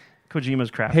 Yeah,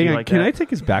 Kojima's crafty. Hey, like can that. I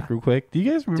take us back real quick? Do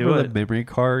you guys remember the memory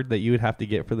card that you would have to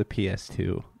get for the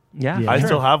PS2? Yeah, I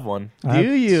still have one.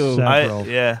 Do you?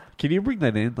 Yeah. Can you bring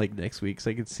that in like next week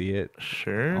so I can see it?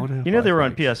 Sure. You know they were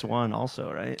on PS1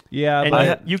 also, right? Yeah, and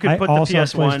but you could put the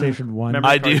PS1 PlayStation 1.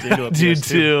 I do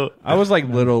too. I was like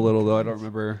little though. I don't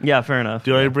remember. Yeah, fair enough.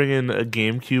 Do I bring in a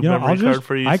GameCube memory card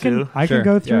for you too? I can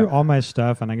go through all my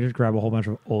stuff and I can just grab a whole bunch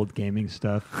of old gaming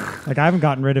stuff. Like I haven't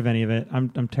gotten rid of any of it.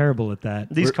 I'm terrible at that.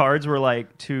 These cards were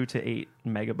like 2 to 8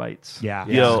 megabytes. Yeah.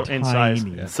 Yo, in size.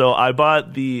 So I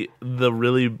bought the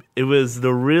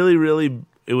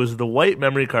white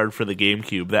memory card for the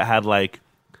GameCube that had like,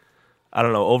 I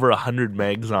don't know, over 100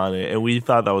 megs on it, and we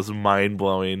thought that was mind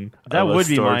blowing. That would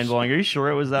be mind blowing. Are you sure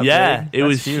it was that big? Yeah, it That's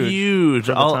was huge.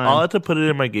 I'll have to put it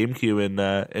in my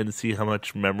GameCube and see how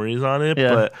much memory's on it.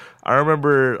 Yeah. But I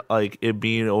remember like it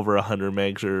being over 100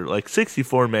 megs or like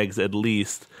 64 megs at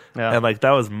least, and like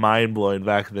that was mind blowing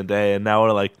back in the day. And now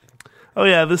we're like, oh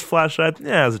yeah, this flash drive,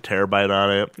 has a terabyte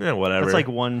on it. Yeah, whatever. It's like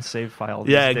one save file.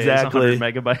 These yeah, days, exactly.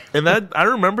 100 megabytes. And that I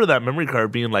remember that memory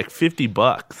card being like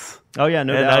 $50. Oh yeah,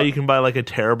 no doubt. And now you can buy like a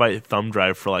terabyte thumb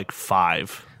drive for like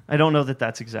 $5. I don't know that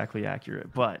that's exactly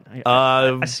accurate, but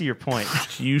I see your point.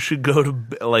 You should go to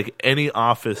like any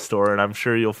office store, and I'm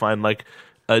sure you'll find like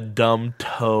a dumb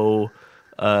toe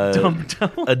flash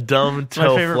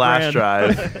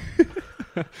drive.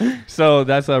 So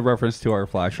that's a reference to our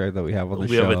flash drive that we have on the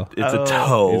show. It's a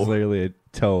toe. It's literally a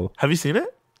toe. Have you seen it?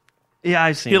 Yeah,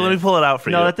 I've seen it. Here, let me pull it out for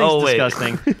you. No, that thing's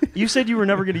disgusting. You said you were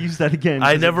never going to use that again.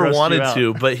 I never wanted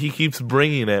to, but he keeps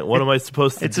bringing it. What am I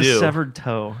supposed to do? It's a severed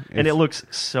toe, and it looks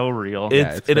so real.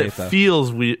 It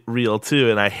feels real,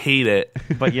 too, and I hate it.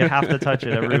 But you have to touch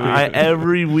it every week.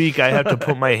 Every week I have to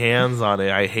put my hands on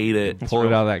it. I hate it. Pull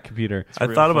it out of that computer. I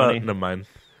thought about it. Never mind.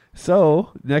 So,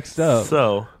 next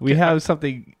up, we have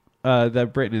something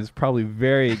that Brittin is probably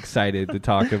very excited to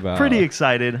talk about. Pretty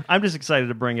excited. I'm just excited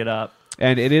to bring it up.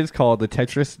 And it is called the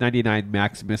Tetris 99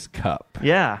 Maximus Cup.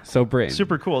 Yeah. So, Brittin.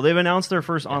 Super cool. They've announced their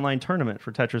first online tournament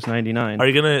for Tetris 99. Are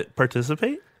you going to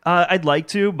participate? I'd like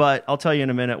to, but I'll tell you in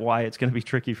a minute why it's going to be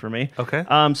tricky for me. Okay.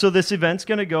 So this event's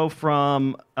going to go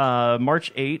from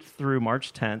March 8th through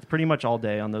March 10th, pretty much all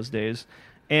day on those days.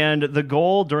 And the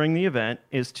goal during the event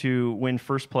is to win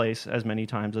first place as many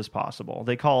times as possible.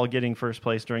 They call getting first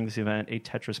place during this event a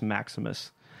Tetris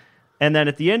Maximus. And then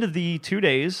at the end of the 2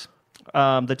 days,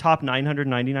 the top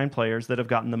 999 players that have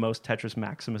gotten the most Tetris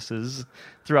Maximuses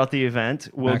throughout the event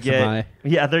will get...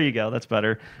 Yeah, there you go. That's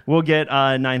better. We'll get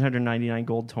 999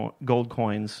 gold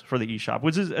coins for the eShop,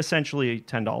 which is essentially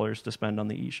 $10 to spend on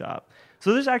the eShop.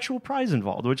 So there's actual prize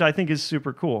involved, which I think is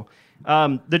super cool.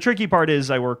 The tricky part is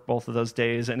I work both of those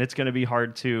days, and it's going to be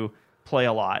hard to play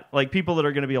a lot. Like, people that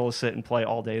are going to be able to sit and play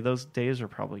all day, those days are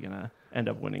probably going to end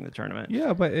up winning the tournament.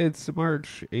 Yeah, but it's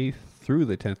March 8th through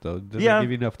the 10th, though. Does it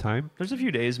give you enough time? There's a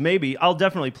few days. Maybe. I'll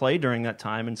definitely play during that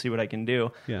time and see what I can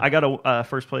do. Yeah. I got a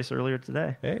first place earlier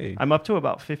today. Hey. I'm up to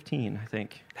about 15, I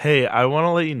think. Hey, I want to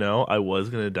let you know I was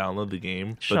going to download the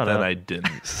game, but then I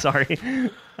didn't. Sorry.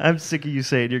 I'm sick of you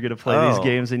saying you're going to play these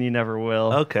games and you never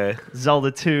will. Okay.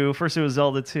 Zelda 2. First it was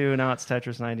Zelda 2, now it's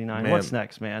Tetris 99. Man, what's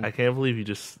next, man? I can't believe you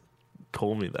just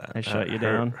told me that. I shut you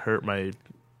down. Hurt my...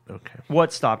 Okay.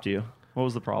 What stopped you? What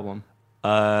was the problem?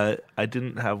 I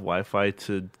didn't have Wi-Fi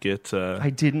to get.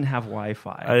 I didn't have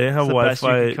Wi-Fi. I didn't have Wi-Fi. Best you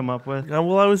could come up with.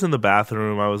 Well, I was in the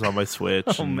bathroom. I was on my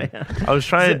Switch. Oh man, I was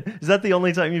trying. Is that the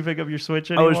only time you pick up your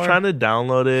Switch anymore? I was trying to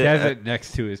download it. He has it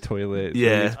next to his toilet.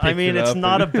 Yeah, so I mean it's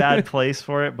not a bad place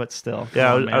for it, but still.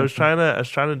 Yeah, I was trying to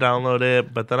download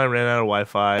it, but then I ran out of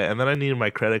Wi-Fi, and then I needed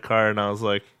my credit card, and I was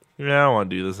like, yeah, I don't want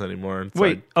to do this anymore.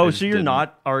 Wait, so you're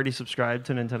not already subscribed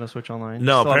to Nintendo Switch Online?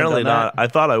 No, apparently not. I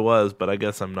thought I was, but I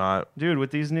guess I'm not. Dude,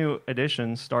 with these new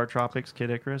additions, Star Tropics,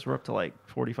 Kid Icarus, we're up to like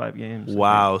 45 games.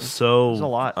 Wow, it's a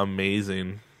lot.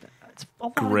 Amazing. It's a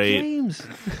lot of games.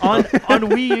 on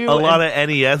Wii U. A lot of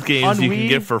NES games you can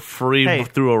get for free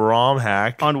through a ROM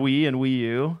hack. On Wii and Wii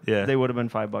U, they would have been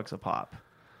 $5 a pop.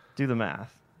 Do the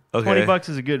math. Okay. $20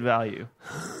 is a good value.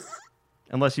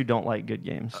 Unless you don't like good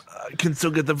games. I can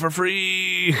still get them for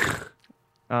free.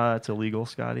 It's illegal,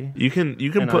 Scotty. You can you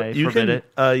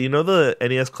know the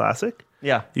NES Classic?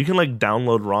 Yeah. You can like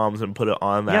download ROMs and put it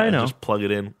on that and just plug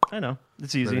it in. I know.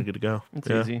 It's easy. Good to go. It's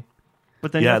easy.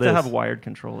 But then you have to have wired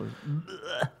controllers.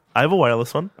 I have a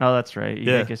wireless one. Oh, that's right.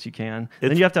 I guess you can.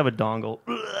 Then you have to have a dongle.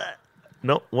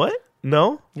 No, what?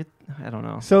 No? I don't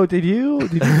know. So did you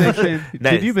mention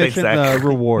the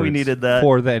rewards we needed that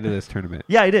for the end of this tournament?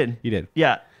 Yeah, I did. You did?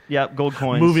 Yeah. Gold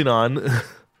coins. Moving on.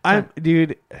 I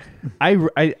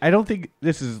don't think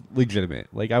this is legitimate.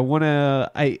 Like I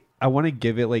wanna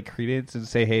give it like credence and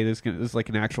say, hey, this is like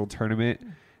an actual tournament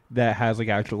that has like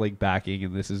actual like backing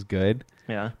and this is good.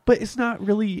 Yeah. But it's not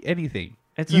really anything.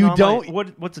 It's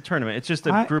what's a tournament? It's just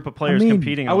a group of players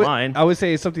competing online. I would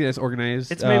say it's something that's organized.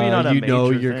 It's maybe not a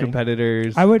major your thing.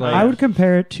 competitors. I would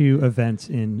compare it to events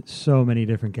in so many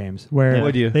different games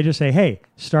where they just say, hey,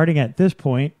 starting at this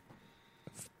point,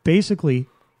 basically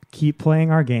keep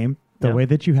playing our game the way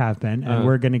that you have been, and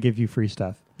we're going to give you free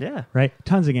stuff. Yeah. Right?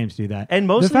 Tons of games do that. And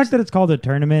the fact that it's called a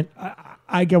tournament,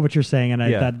 I get what you're saying,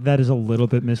 and that is a little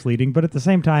bit misleading. But at the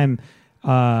same time,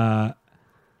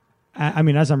 I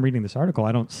mean, as I'm reading this article,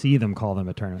 I don't see them call them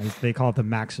a tournament. They call it the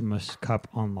Maximus Cup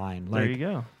Online. There you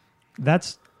go.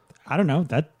 I don't know.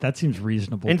 That seems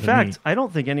reasonable. In fact, I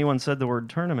don't think anyone said the word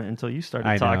tournament until you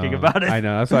started talking about it. I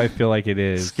know. That's why I feel like it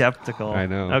is. Skeptical. I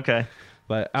know. Okay.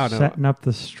 But I don't know. Setting up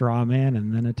the straw man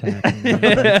and then attacking.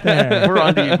 Right there. We're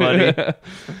on to you, buddy.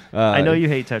 I know you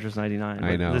hate Tetris 99. But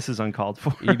I know. This is uncalled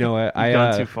for. You know what? You've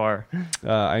gone too far.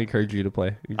 I encourage you to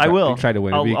play. I will. Try to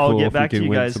win. It'd be I'll cool get if back you to can you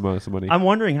win guys. some money. I'm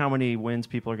wondering how many wins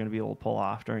people are going to be able to pull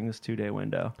off during this 2-day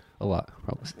window. A lot,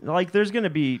 probably. Like, there's going to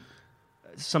be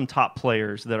some top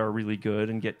players that are really good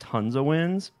and get tons of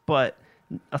wins, but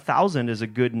 1,000 is a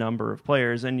good number of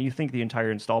players, and you think the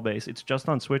entire install base, it's just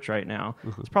on Switch right now.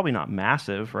 It's probably not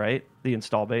massive, right? The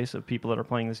install base of people that are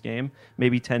playing this game,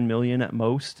 maybe 10 million at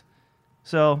most.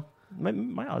 So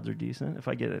my odds are decent if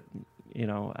I get it,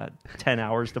 at 10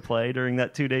 hours to play during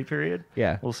that 2-day period.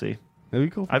 Yeah. We'll see. That'd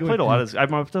be cool. I played a lot of.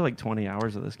 I'm up to like 20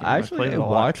 hours of this game. I actually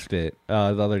watched it the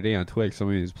other day on Twitch.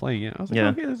 Somebody was playing it. I was like,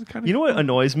 okay, this is kind of. You know what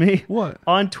annoys me? What?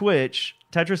 On Twitch,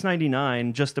 Tetris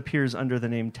 99 just appears under the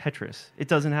name Tetris. It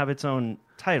doesn't have its own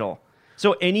title.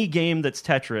 So any game that's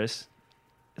Tetris,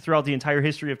 throughout the entire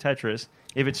history of Tetris,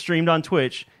 if it's streamed on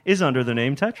Twitch, is under the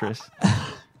name Tetris.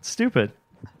 It's stupid.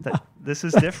 This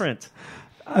is different.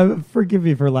 Forgive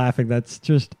me for laughing. That's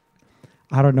just.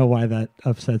 I don't know why that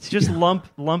upsets you. Just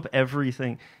lump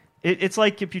everything. It's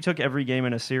like if you took every game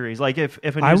in a series. Like if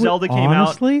a new Zelda came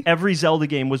out, every Zelda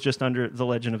game was just under The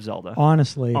Legend of Zelda.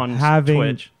 Honestly, on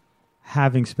Twitch.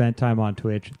 Having spent time on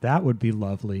Twitch, that would be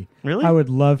lovely. Really? I would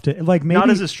love to. Like maybe not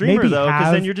as a streamer though,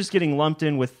 because then you're just getting lumped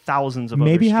in with thousands of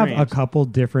maybe other have a couple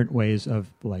different ways of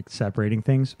like separating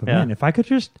things. But man, if I could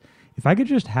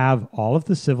just have all of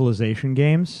the Civilization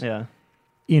games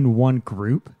in one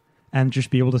group and just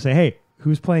be able to say, hey,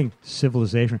 who's playing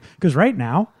Civilization? Because right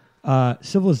now,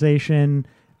 Civilization,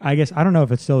 I guess, I don't know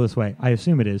if it's still this way. I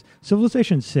assume it is.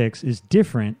 Civilization 6 is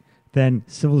different than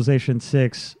Civilization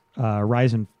 6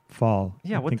 Rise and Fall.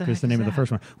 Yeah, I think is the name of the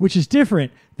first one, which is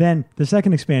different than the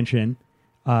second expansion,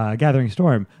 Gathering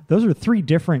Storm. Those are 3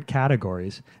 different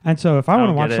categories. And so if I want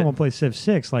to watch someone play Civ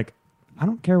 6, like, I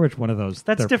don't care which one of those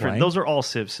that's different. Playing. Those are all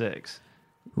Civ 6.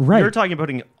 Right. You're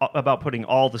talking about putting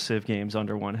all the Civ games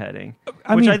under one heading,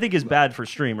 which I think is bad for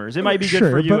streamers. It might be good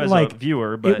for you as a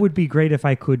viewer, but it would be great if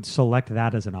I could select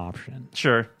that as an option.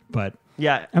 Sure. But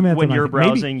yeah, when you're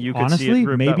browsing, you can see it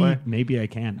grouped that way. Maybe I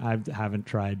can. I haven't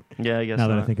tried. Yeah, I guess now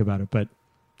that I think about it, but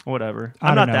whatever.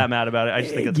 I'm not that mad about it. I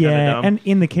just think it's kind of dumb. And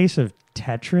in the case of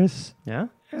Tetris,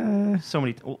 so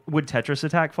many. Would Tetris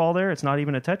Attack fall there? It's not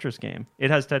even a Tetris game.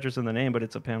 It has Tetris in the name, but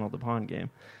it's a panel to pawn game.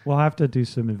 We'll have to do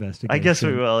some investigation. I guess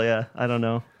we will. Yeah, I don't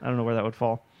know. I don't know where that would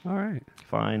fall. All right.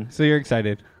 Fine. So you're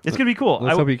excited. It's going to be cool.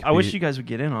 I wish beat. you guys would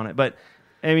get in on it. But,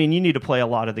 I mean, you need to play a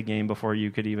lot of the game before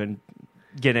you could even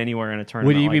get anywhere in a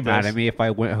tournament. Would you be like mad this. at me if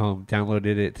I went home,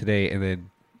 downloaded it today, and then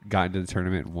got into the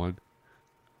tournament and won?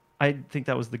 I think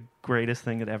that was the greatest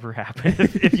thing that ever happened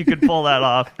if you could pull that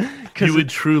off. You would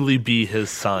truly be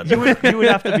his son. You would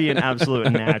have to be an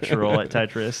absolute natural at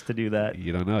Tetris to do that.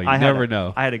 You don't know. You never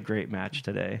know. I had a great match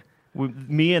today.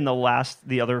 Me and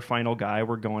the other final guy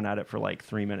were going at it for like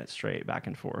 3 minutes straight, back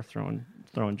and forth, throwing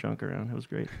junk around. It was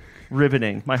great.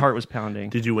 Riveting. My heart was pounding.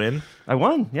 Did you win? I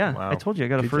won, yeah. Wow. I told you I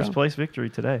got a first place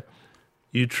victory today.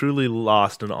 You truly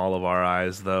lost in all of our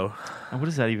eyes, though. What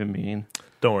does that even mean?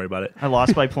 Don't worry about it. I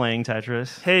lost by playing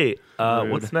Tetris. Hey,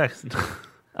 what's next?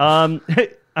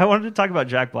 I wanted to talk about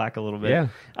Jack Black a little bit.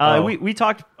 Yeah. We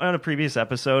talked on a previous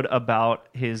episode about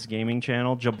his gaming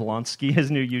channel, Jablonski,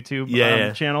 his new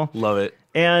YouTube channel. Love it.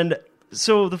 And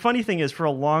so the funny thing is, for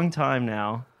a long time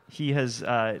now, he has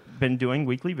been doing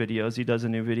weekly videos. He does a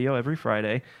new video every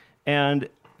Friday. And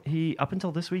up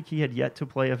until this week, he had yet to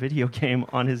play a video game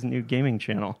on his new gaming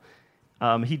channel.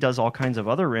 He does all kinds of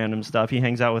other random stuff. He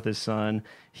hangs out with his son.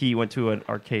 He went to an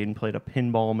arcade and played a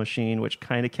pinball machine, which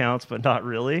kind of counts, but not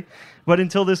really. But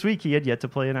until this week, he had yet to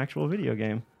play an actual video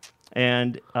game.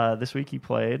 And this week he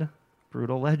played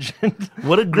Brutal Legend.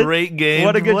 What a great game!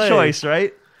 What a good choice,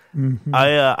 right? Mm-hmm.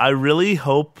 I really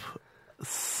hope.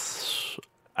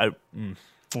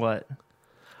 What?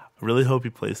 I really hope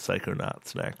he plays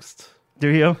Psychonauts next. Do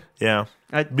you? Yeah.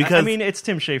 I mean, it's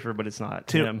Tim Schafer, but it's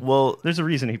not him. Well, there's a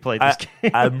reason he played this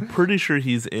game. I'm pretty sure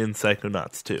he's in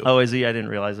Psychonauts too. Oh, is he? I didn't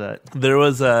realize that. There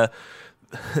was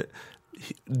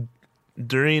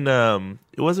during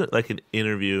it wasn't like an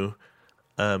interview.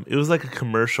 It was like a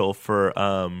commercial for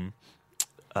the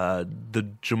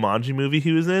Jumanji movie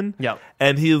he was in. Yeah.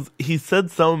 And he said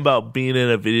something about being in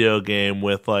a video game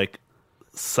with like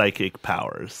psychic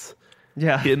powers.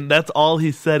 Yeah. And that's all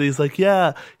he said. He's like,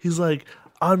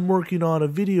 I'm working on a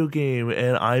video game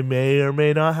and I may or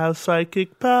may not have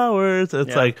psychic powers.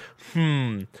 It's like,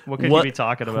 what could he be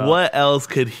talking about? What else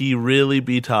could he really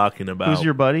be talking about? Who's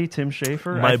your buddy, Tim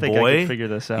Schafer? My I think boy? I could figure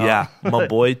this out. Yeah, my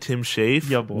boy Tim Schafer.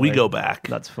 Yeah, boy. We go back.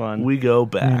 That's fun. We go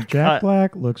back. Man, Jack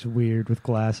Black looks weird with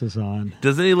glasses on.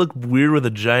 Doesn't he look weird with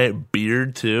a giant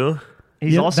beard too?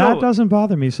 He's also, that doesn't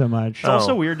bother me so much. It's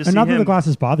also weird to see not him. that the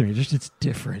glasses bother me, just it's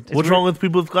different. What's wrong with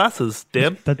people with glasses,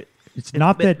 Dan? It's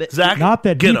not that Zach, not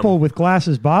that people with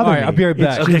glasses bother All right, me. I'll be right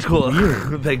back. It's Okay, just cool.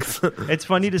 weird. Thanks. It's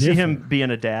funny to see him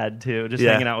being a dad too, just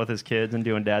hanging out with his kids and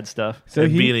doing dad stuff. So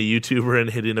and being a YouTuber and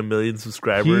hitting 1 million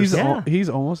subscribers. He's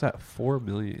almost at 4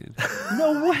 million.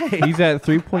 No way. He's at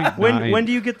 3.9. When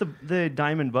do you get the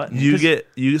diamond button? You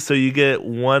get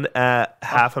one at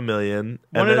 500,000,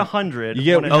 one at 100. You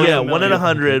get, one at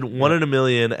 100, one at 1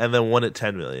 million, and then one at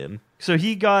 10 million. So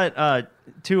he got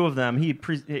 2 of them.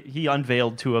 He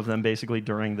unveiled 2 of them basically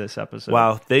during this episode.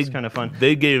 Wow, it's kind of fun.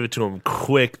 They gave it to him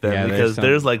quick then, because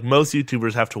there's like most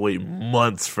YouTubers have to wait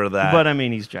months for that. But I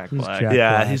mean, he's Jack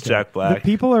Black. He's Jack Black. The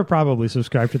people are probably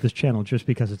subscribed to this channel just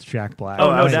because it's Jack Black.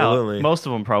 Oh, no absolutely. doubt. Most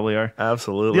of them probably are.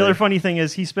 Absolutely. The other funny thing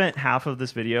is he spent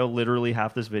literally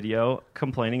half this video,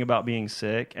 complaining about being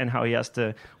sick and how he has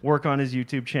to work on his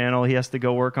YouTube channel. He has to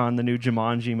go work on the new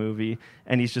Jumanji movie,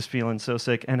 and he's just feeling so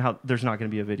sick, and how there's not going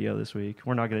to be a video this week.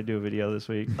 We're not going to do a video this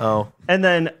week. Oh. And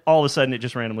then all of a sudden it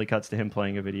just randomly cuts to him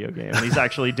playing a video game, and he's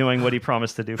actually doing what he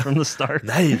promised to do from the start.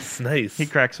 Nice. He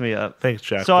cracks me up. Thanks,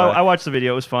 Jack. So I watched the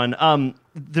video. It was fun.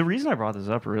 The reason I brought this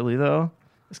up really though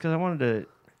is because I wanted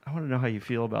to know how you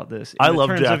feel about this. I love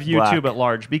terms Jack of YouTube Black. at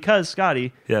large, because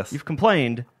Scotty, yes, you've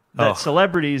complained that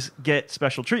celebrities get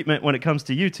special treatment when it comes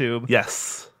to YouTube.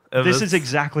 Yes. This is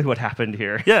exactly what happened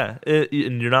here. Yeah,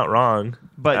 and you're not wrong.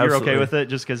 But Absolutely. You're okay with it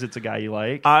just because it's a guy you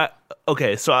like?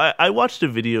 So I watched a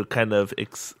video kind of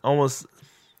almost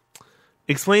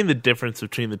explain the difference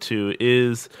between the two.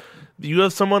 Is you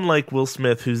have someone like Will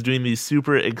Smith who's doing these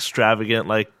super extravagant,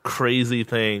 like crazy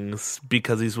things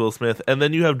because he's Will Smith, and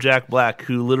then you have Jack Black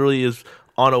who literally is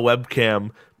on a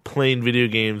webcam playing video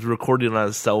games, recording on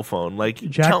his cell phone. Like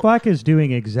Jack Black is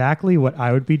doing exactly what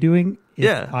I would be doing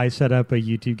if I set up a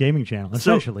YouTube gaming channel,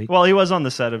 essentially. Well, he was on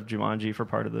the set of Jumanji for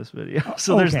part of this video,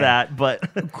 so there's that. But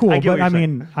cool. But I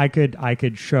mean, I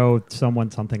could show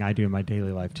someone something I do in my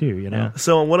daily life too. You know. Yeah.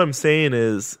 So what I'm saying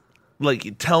is,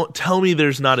 like, tell me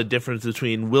there's not a difference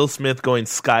between Will Smith going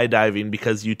skydiving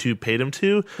because YouTube paid him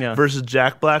to versus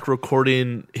Jack Black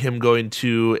recording him going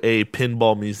to a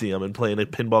pinball museum and playing a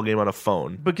pinball game on a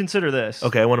phone. But consider this.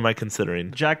 Okay, what am I considering?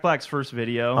 Jack Black's first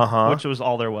video, which was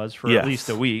all there was for at least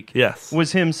a week,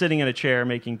 was him sitting in a chair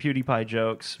making PewDiePie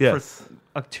jokes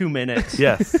 2 minutes.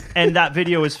 Yes. And that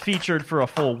video is featured for a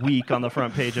full week on the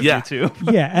front page of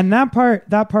YouTube. Yeah, and that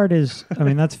part is, I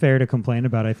mean, that's fair to complain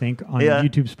about, I think, on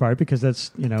YouTube's part, because that's,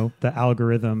 the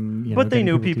algorithm. But they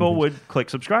knew people would click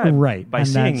subscribe by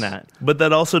seeing that. But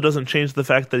that also doesn't change the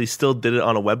fact that he still did it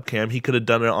on a webcam. He could have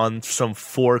done it on some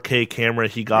 4K camera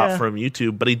he got from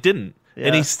YouTube, but he didn't. Yeah.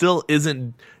 And he still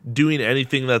isn't doing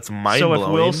anything that's mind-blowing. So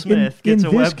if Will Smith gets a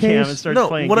webcam and starts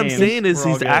playing what games, I'm saying is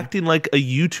he's good. acting like a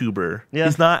YouTuber. Yeah.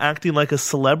 He's not acting like a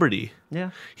celebrity.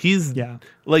 Yeah. He's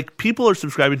like, people are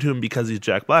subscribing to him because he's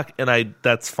Jack Black, and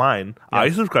that's fine. Yeah. I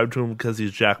subscribe to him because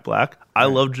he's Jack Black. I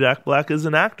love Jack Black as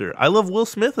an actor. I love Will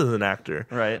Smith as an actor.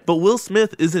 Right. But Will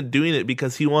Smith isn't doing it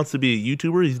because he wants to be a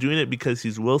YouTuber. He's doing it because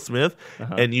he's Will Smith,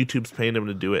 and YouTube's paying him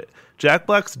to do it. Jack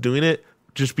Black's doing it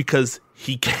just because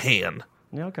he can.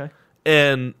 Yeah, okay.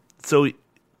 And so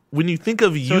when you think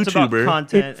of YouTuber, it's about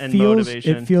content and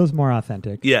motivation. It feels more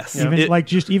authentic. Yes.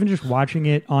 Even just watching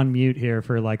it on mute here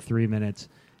for like 3 minutes,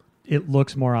 it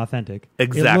looks more authentic.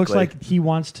 Exactly. It looks like he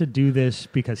wants to do this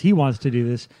because he wants to do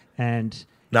this, and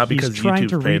not because he's trying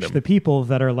to reach him. the people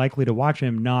that are likely to watch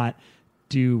him, not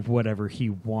do whatever he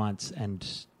wants. And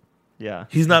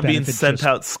he's not being sent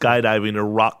out skydiving or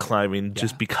rock climbing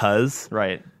just because.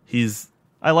 Right.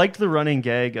 I liked the running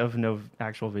gag of no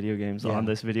actual video games on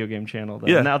this video game channel. Though.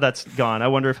 Yeah. Now that's gone. I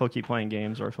wonder if he'll keep playing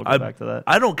games or if he'll go back to that.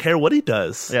 I don't care what he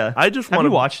does. Yeah. I just Have you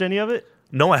watched any of it?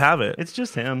 No, I haven't. It's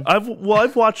just him. I've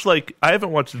watched I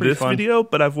haven't watched this video,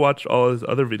 but I've watched all his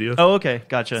other videos. Oh, okay,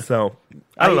 gotcha. So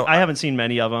I don't know. I haven't seen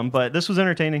many of them, but this was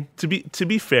entertaining. To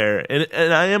be fair,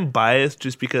 and I am biased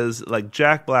just because like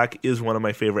Jack Black is one of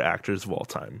my favorite actors of all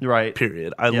time. Right.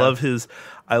 Period. I love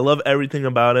everything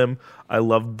about him. I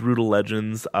love Brutal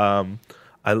Legends.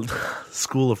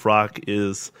 School of Rock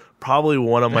is probably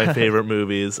one of my favorite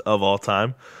movies of all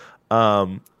time.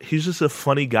 He's just a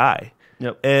funny guy.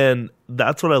 Yep. And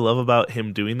that's what I love about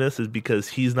him doing this, is because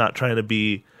he's not trying to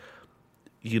be,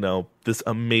 this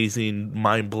amazing,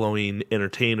 mind-blowing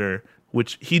entertainer,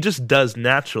 which he just does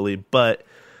naturally. But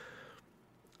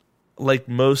like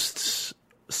most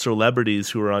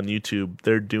celebrities who are on YouTube,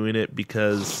 they're doing it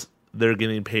because they're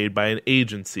getting paid by an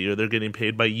agency, or they're getting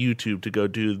paid by YouTube to go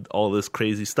do all this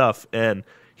crazy stuff. And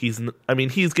he's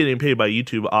getting paid by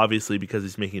YouTube obviously because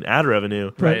he's making ad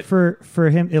revenue. Right. For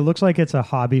him, it looks like it's a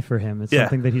hobby for him. It's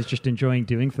something that he's just enjoying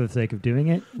doing for the sake of doing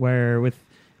it. Where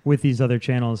with these other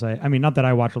channels, I mean, not that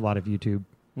I watch a lot of YouTube,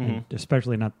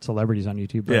 especially not celebrities on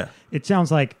YouTube, but it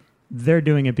sounds like they're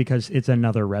doing it because it's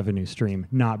another revenue stream,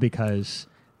 not because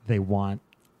they want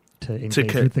to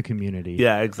engage with the community.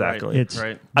 Yeah, exactly.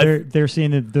 They're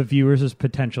seeing the viewers as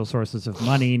potential sources of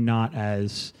money, not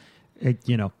as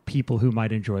people who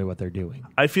might enjoy what they're doing.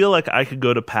 I feel like I could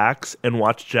go to PAX and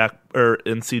watch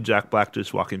and see Jack Black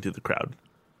just walking through the crowd.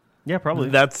 Yeah, probably.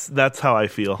 That's how I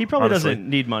feel. He probably honestly. doesn't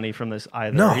need money from this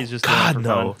either. No, he's just God, doing it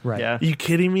for no. fun. Right. Yeah. Are you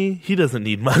kidding me? He doesn't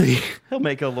need money. He'll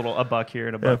make a buck here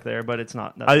and a buck there, but it's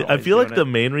not. I feel like the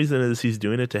main reason is he's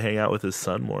doing it to hang out with his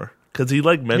son more. Because he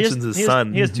mentions his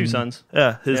son. He has two sons.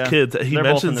 Yeah, his kids. He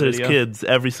mentions his kids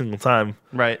every single time.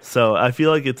 Right. So I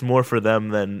feel like it's more for them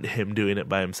than him doing it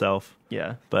by himself.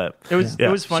 Yeah. But it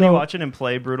was funny watching him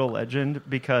play Brutal Legend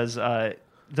because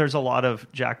there's a lot of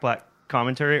Jack Black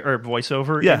commentary or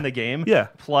voiceover in the game. Yeah.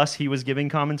 Plus he was giving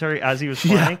commentary as he was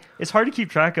playing. Yeah. It's hard to keep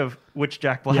track of which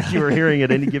Jack Black you were hearing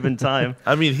at any given time.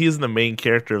 I mean, he's the main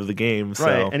character of the game, so.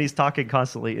 Right, and he's talking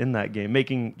constantly in that game,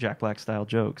 making Jack Black style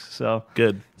jokes. So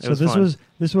good. So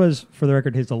this was for the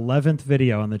record his 11th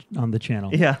video on the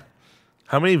channel. Yeah.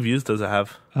 How many views does it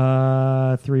have?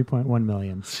 3.1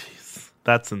 million. Jeez,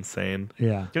 that's insane.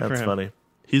 Yeah, good that's for him. Funny.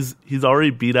 He's already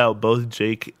beat out both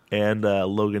Jake and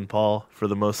Logan Paul for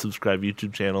the most subscribed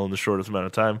YouTube channel in the shortest amount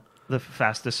of time. The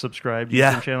fastest subscribed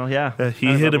YouTube channel, he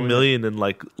hit 1 million in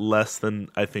like less than,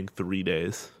 I think, 3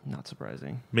 days. Not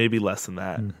surprising. Maybe less than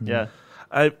that. Mm-hmm. Yeah.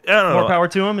 I don't know. More power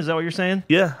to him. Is that what you're saying?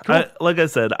 Yeah. Cool. Like I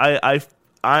said,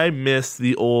 I miss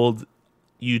the old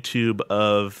YouTube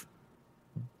of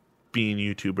being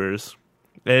YouTubers.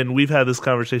 And we've had this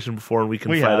conversation before, and we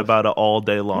can fight about it all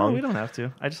day long. No, we don't have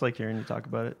to. I just like hearing you talk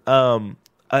about it.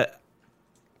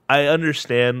 I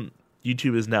understand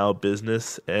YouTube is now a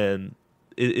business, and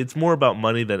it's more about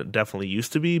money than it definitely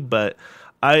used to be. But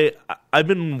I've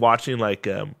been watching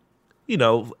everyone's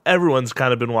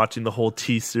kind of been watching the whole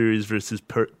T-Series versus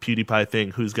PewDiePie thing.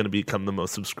 Who's going to become the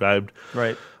most subscribed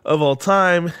of all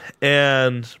time?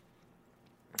 And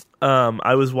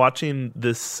I was watching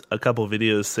a couple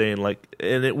videos saying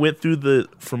and it went through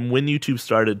from when YouTube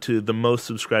started to the most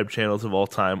subscribed channels of all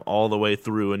time, all the way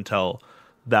through until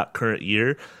that current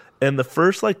year. And the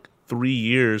first 3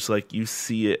 years, you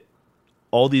see it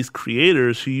all these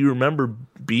creators who you remember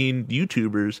being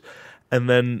YouTubers, and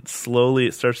then slowly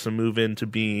it starts to move into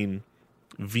being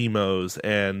Vimos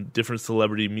and different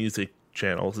celebrity music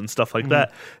channels and stuff like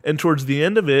that. And towards the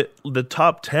end of it, the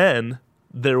top 10,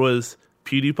 there was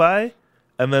PewDiePie,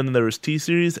 and then there was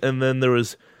T-Series, and then there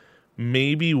was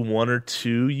maybe 1 or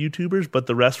 2 YouTubers, but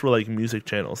the rest were like music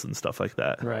channels and stuff like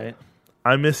that. Right.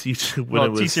 I miss YouTube when it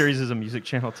was... T-Series is a music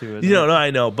channel too, isn't it? No,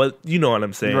 I know, but you know what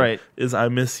I'm saying. Right. Is I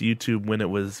miss YouTube when it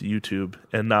was YouTube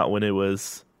and not when it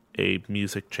was a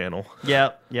music channel.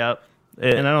 Yep.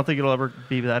 And I don't think it'll ever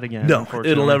be that again. No,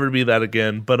 it'll never be that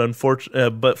again. But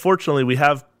fortunately, we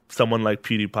have someone like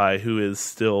PewDiePie who is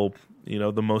still,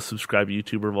 the most subscribed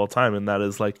YouTuber of all time, and that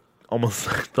is like almost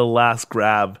like the last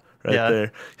grab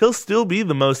there. He'll still be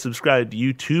the most subscribed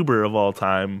YouTuber of all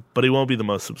time, but he won't be the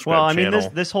most subscribed channel. Well, I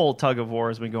mean, this whole tug of war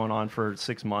has been going on for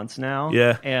 6 months now.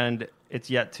 Yeah. And it's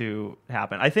yet to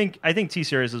happen. I think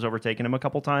T-Series has overtaken him a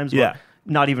couple times. But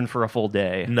not even for a full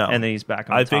day. No. And then he's back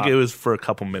on I top. think it was for a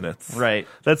couple minutes. Right.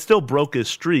 That still broke his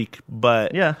streak,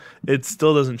 but it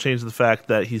still doesn't change the fact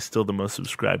that he's still the most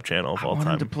subscribed channel of all time. I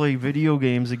want him to play video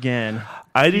games again.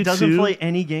 He doesn't play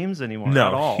any games anymore at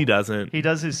all. No, he doesn't. He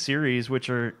does his series, which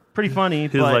are pretty funny.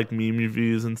 His like meme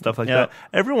reviews and stuff like that.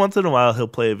 Every once in a while he'll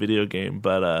play a video game,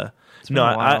 but I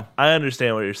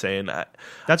understand what you're saying.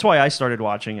 That's why I started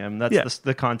watching him. That's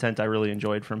the content I really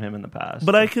enjoyed from him in the past.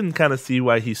 But I can kind of see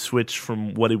why he switched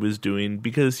from what he was doing,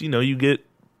 because you get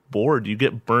bored, you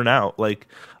get burnt out. Like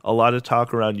a lot of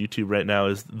talk around YouTube right now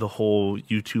is the whole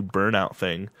YouTube burnout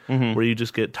thing, where you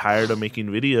just get tired of making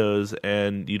videos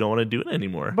and you don't want to do it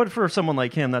anymore. But for someone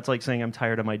like him, that's like saying I'm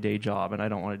tired of my day job and I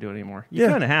don't want to do it anymore. You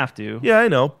kind of have to. Yeah, I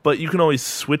know, but you can always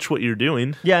switch what you're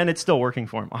doing. Yeah, and it's still working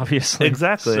for him, obviously.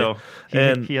 Exactly. So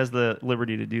he has the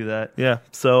liberty to do that. Yeah,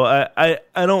 so I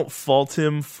don't fault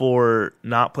him for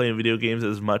not playing video games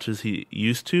as much as he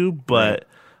used to, but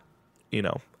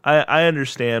I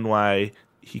understand why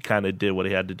he kind of did what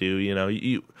he had to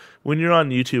do. When you're on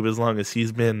YouTube, as long as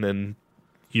he's been, and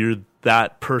you're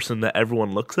that person that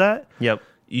everyone looks at,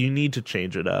 you need to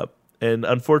change it up. And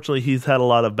unfortunately, he's had a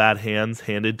lot of bad hands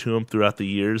handed to him throughout the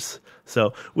years.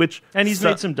 And he's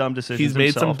made some dumb decisions. He's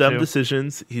made some dumb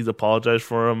decisions. He's apologized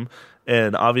for them.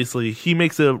 And obviously, he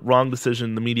makes a wrong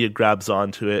decision. The media grabs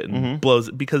onto it and blows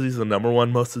it because he's the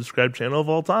 #1 most subscribed channel of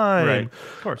all time. Right,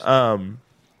 of course.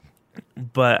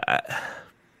 But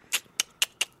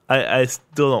I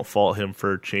still don't fault him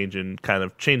for changing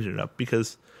it up,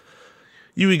 because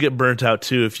you would get burnt out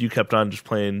too if you kept on just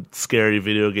playing scary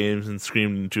video games and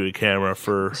screaming into a camera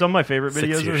for some of my favorite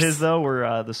videos of his though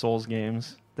were the Souls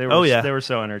games. They were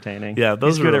so entertaining. Yeah,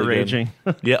 those He's were good really at raging.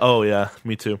 Yeah, oh yeah,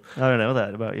 me too. I don't know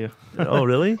that about you. Oh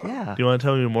really? Yeah. Do you want to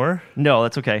tell me more? No,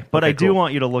 that's okay. But Okay, I do cool.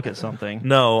 want you to look at something.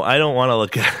 No, I don't want to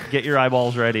look at it. Get your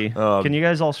eyeballs ready. Can you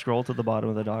guys all scroll to the bottom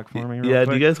of the dock for me? Yeah, real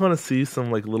do you quick? guys want to see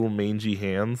some like little mangy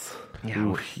hands? Yeah.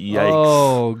 Ooh, yikes.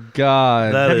 Oh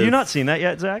God! Have you not seen that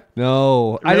yet, Zach?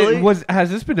 No, I Really? didn't. Has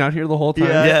this been out here the whole time?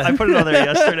 Yeah, I put it on there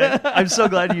yesterday. I'm so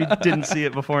glad you didn't see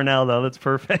it before now, though. That's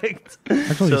perfect.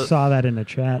 Actually, saw that in the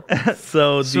chat.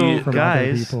 So From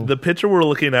guys, other people. the picture we're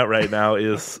looking at right now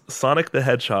is Sonic the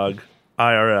Hedgehog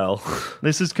IRL.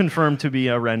 this is confirmed to be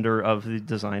a render of the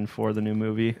design for the new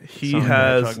movie. He Sonic the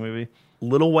has Hedgehog movie.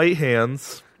 little white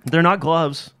hands. They're not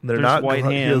gloves. They're They're not just white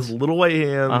He hands. has little white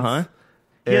hands. Uh-huh.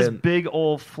 He has and big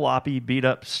old floppy beat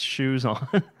up shoes on.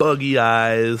 buggy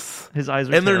eyes. His eyes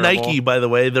are And they're terrible. Nike, by the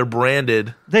way. They're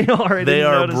branded. They are. I They didn't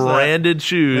are notice that. branded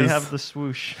shoes. They have the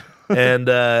swoosh. And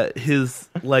his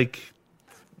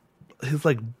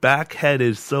back head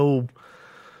is so...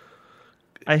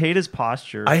 I hate his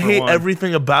posture. I for hate one.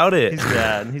 everything about it. He's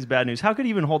bad. He's bad news. How could he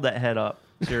even hold that head up?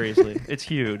 Seriously, it's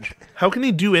huge. How can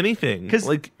he do anything? Because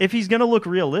if he's going to look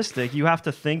realistic, you have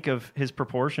to think of his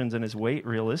proportions and his weight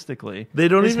realistically.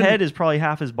 His head is probably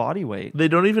half his body weight. They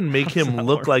don't even make him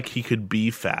look like he could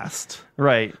be fast.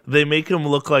 Right. They make him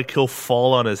look like he'll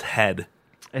fall on his head.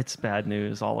 It's bad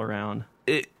news all around.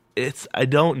 I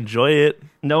don't enjoy it.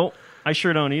 Nope, I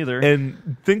sure don't either.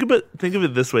 And think of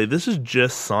it this way. This is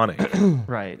just Sonic.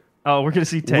 Right. Oh, we're going to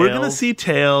see Tails. We're going to see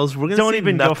Tails. We're going to see Don't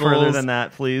even Knuckles, go further than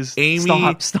that, please.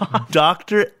 Amy, Stop.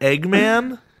 Dr.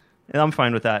 Eggman. I'm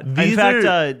fine with that. In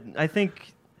fact, I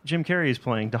think Jim Carrey is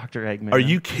playing Dr. Eggman. Are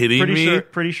you kidding me?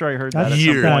 Pretty sure I heard that at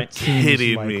You're some point.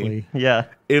 kidding me. Yeah.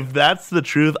 If that's the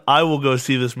truth, I will go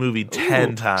see this movie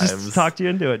 10 times. Just talk you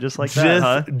into it, just like that,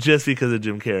 huh? Just because of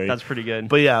Jim Carrey. That's pretty good.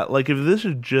 But yeah, like if this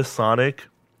is just Sonic,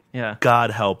 yeah,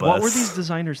 God help us. What were these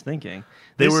designers thinking?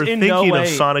 They were thinking of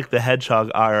Sonic the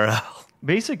Hedgehog IRL.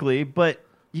 Basically, but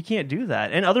you can't do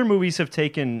that. And other movies have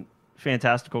taken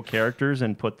fantastical characters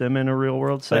and put them in a real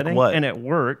world setting, what? and it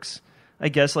works. I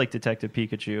guess like Detective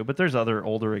Pikachu, but there's other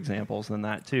older examples than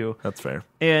that too. That's fair.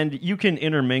 And you can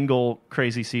intermingle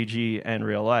crazy CG and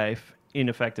real life in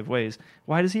effective ways.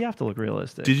 Why does he have to look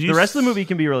realistic? The rest of the movie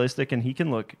can be realistic and he can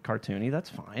look cartoony. That's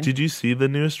fine. Did you see the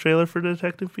newest trailer for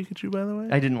Detective Pikachu, by the way?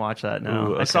 I didn't watch that, no.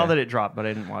 Ooh, okay. I saw that it dropped, but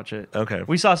I didn't watch it. Okay.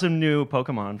 We saw some new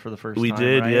Pokemon for the first time, We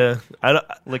did, right? yeah.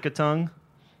 Lickitung?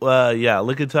 Yeah,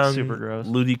 Lickitung. Super gross.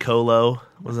 Ludicolo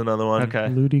was another one. Okay.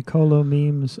 Ludicolo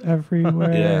memes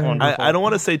everywhere. Yeah. I don't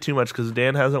want to say too much because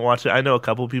Dan hasn't watched it. I know a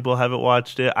couple people haven't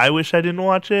watched it. I wish I didn't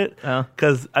watch it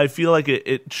because I feel like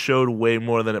it showed way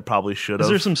more than it probably should have. Is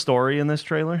there some story in this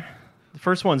trailer? The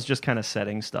first one's just kind of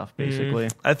setting stuff, basically.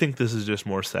 I think this is just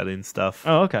more setting stuff.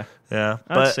 Oh, okay. Yeah.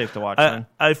 That's safe to watch then.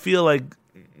 I feel like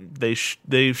they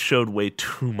showed way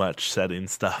too much setting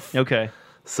stuff. Okay.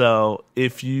 So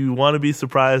if you want to be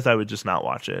surprised, I would just not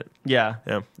watch it. Yeah.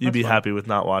 You'd be happy with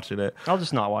not watching it. I'll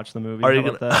just not watch the movie. Are you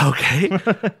gonna, okay.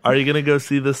 Are you going to go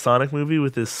see the Sonic movie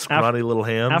with his scrawny little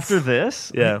hands? After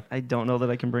this? Yeah. I don't know that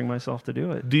I can bring myself to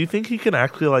do it. Do you think he can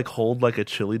actually like hold like a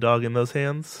chili dog in those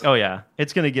hands? Oh, yeah.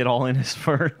 It's going to get all in his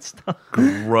fur and stuff.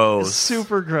 Gross. It's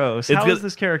super gross. How is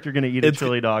this character going to eat a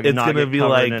chili dog and not get be covered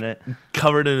like in it?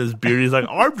 Covered in his beard. He's like,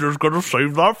 I'm just going to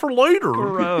save that for later.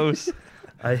 Gross.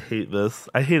 I hate this.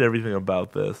 I hate everything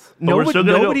about this.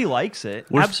 Nobody likes it.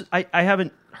 I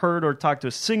haven't heard or talked to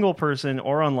a single person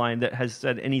or online that has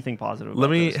said anything positive about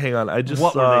this. Hang on.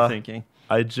 What were they thinking?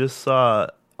 I just saw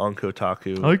on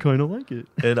Kotaku. I kind of like it.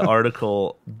 An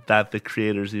article that the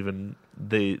creators even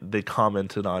they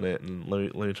commented on it, and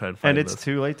let me try and find it. And it's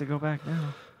too late to go back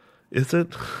now. Is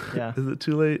it? Yeah. Is it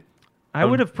too late? I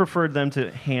would have preferred them to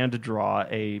hand draw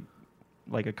a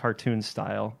cartoon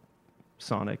style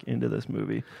Sonic into this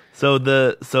movie. So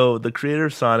the creator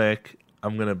of Sonic,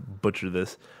 I'm gonna butcher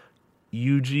this,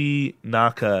 Yuji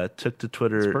Naka, took to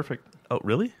Twitter. It's perfect. Oh,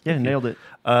 really? Yeah, nailed it.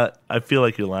 I feel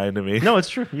like you're lying to me. No, it's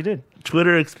true. You did.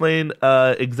 Twitter explained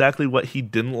exactly what he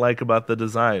didn't like about the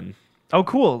design. Oh,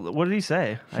 cool. What did he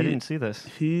say? I didn't see this.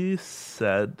 He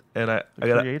said, and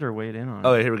the creator weighed in on it.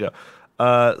 Oh, here we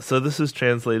go. So this is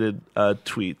translated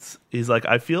tweets. He's like,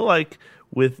 I feel like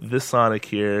with this Sonic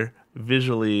here,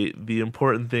 visually, the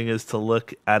important thing is to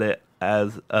look at it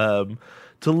as to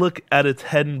look at its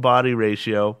head and body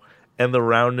ratio and the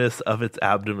roundness of its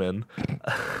abdomen.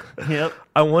 Yep.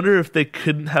 I wonder if they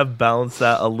couldn't have balanced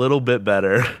that a little bit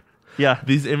better. Yeah.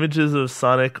 These images of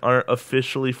Sonic aren't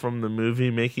officially from the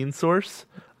movie making source.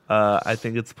 I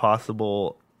think it's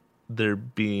possible they're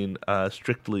being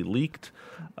strictly leaked.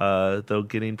 Though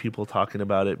getting people talking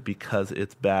about it because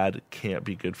it's bad can't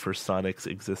be good for Sonic's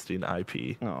existing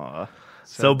IP. Aww,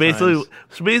 so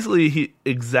basically, he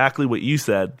exactly what you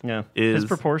said. Yeah, is his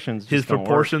proportions. His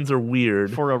proportions are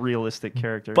weird for a realistic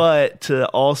character. But to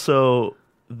also,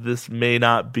 this may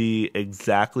not be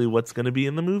exactly what's going to be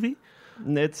in the movie.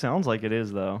 It sounds like it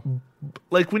is, though.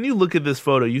 Like when you look at this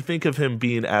photo, you think of him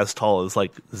being as tall as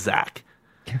like Zach.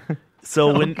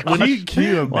 So when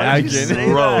you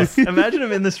imagine? Gross. Imagine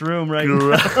him in this room right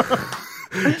now.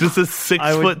 Just a 6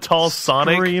 foot tall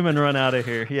Sonic. Scream and run out of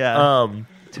here. Yeah.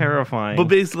 Terrifying. But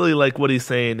basically, like what he's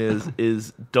saying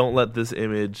is don't let this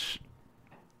image.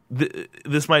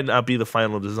 This might not be the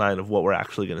final design of what we're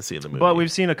actually going to see in the movie. But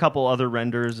we've seen a couple other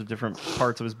renders of different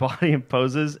parts of his body and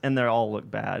poses, and they all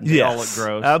look bad. They all look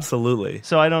gross. Absolutely.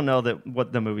 So I don't know that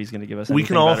what the movie's going to give us. We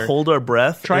can all better. Hold our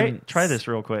breath. Try this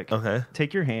real quick. Okay.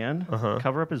 Take your hand,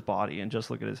 cover up his body, and just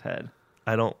look at his head.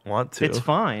 I don't want to. It's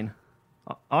fine.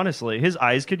 Honestly, his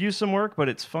eyes could use some work, but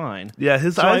it's fine. Yeah,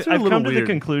 his eyes are a little weird. I've come to the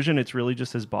conclusion it's really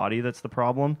just his body that's the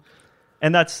problem.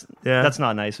 And that's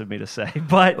not nice of me to say,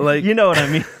 but like, you know what I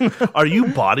mean. Are you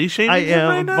body shaming? I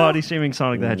am body shaming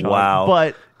Sonic the Hedgehog. Wow!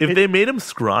 But if they made him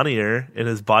scrawnier and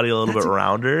his body a little bit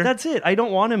rounder, that's it. I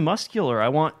don't want him muscular. I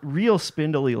want real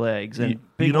spindly legs and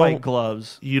big white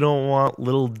gloves. You don't want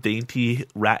little dainty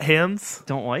rat hands.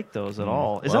 Don't like those at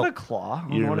all. Is that a claw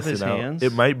on one of his hands?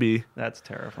 It might be. That's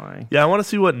terrifying. Yeah, I want to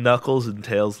see what Knuckles and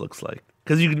Tails looks like.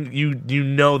 Because you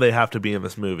know they have to be in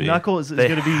this movie. Knuckles is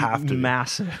going to be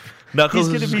massive.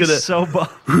 Knuckles He's is going to be so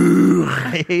buff.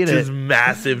 I hate it. His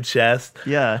massive chest.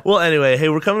 Yeah. Well, anyway, hey,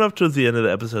 we're coming up towards the end of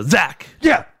the episode. Zach!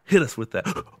 Yeah! Hit us with that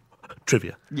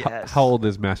trivia. Yes. How old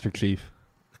is Master Chief?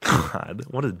 God,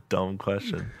 what a dumb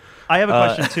question. I have a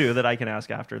question, too, that I can ask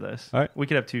after this. All right. We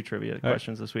could have 2 trivia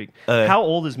questions this week. How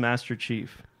old is Master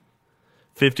Chief?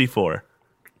 54.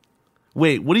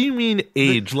 Wait, what do you mean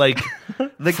age? Like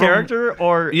the character,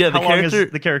 or how long has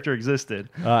the character existed?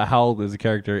 How old is the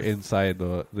character inside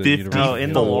the universe? Oh,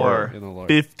 in the lore.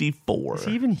 54. Is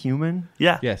he even human?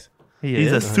 Yeah. Yes.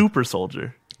 He's a super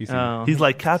soldier. He's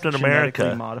like Captain America.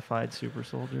 Genetically modified super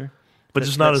soldier. But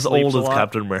just not as old as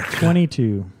Captain America.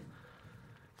 22.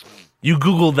 You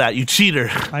Googled that, you cheater.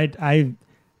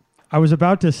 I was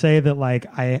about to say that, like,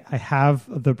 I have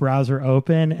the browser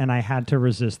open and I had to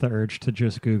resist the urge to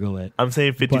just Google it. I'm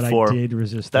saying 54. But I did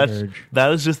resist the urge. That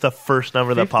was just the first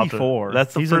number that popped in. 54.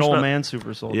 That's the He's first an old man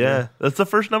super soldier. Yeah, that's the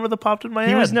first number that popped in my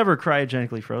head. He was never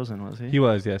cryogenically frozen, was he? He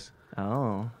was, yes.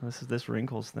 Oh, this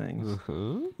wrinkles things.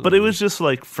 But it was just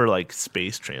like for like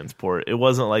space transport. It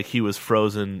wasn't like he was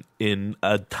frozen in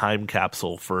a time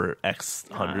capsule for X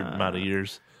hundred amount of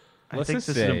years. I think this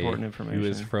is important information. He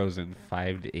was frozen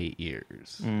 5 to 8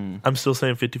 years. I'm still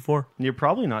saying 54. You're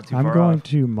probably not too far I'm going off.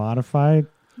 to modify.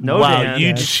 No, wow, Dan.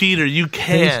 you cheater! You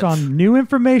can't. Based on new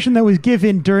information that was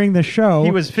given during the show.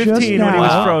 He was 15 when he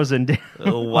was frozen.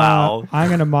 Wow. I'm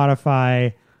going to modify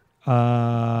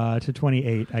to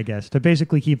 28, I guess, to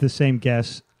basically keep the same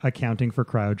guess, accounting for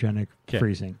cryogenic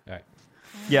freezing. All right.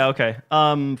 Yeah. Okay.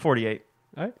 48.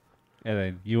 All right. And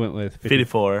then you went with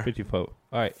 54. 54.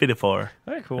 All right. 54.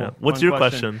 All right, cool. Yeah. What's your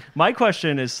question? My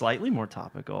question is slightly more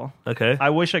topical. Okay. I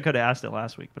wish I could have asked it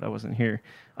last week, but I wasn't here.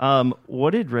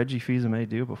 What did Reggie Fils-Aimé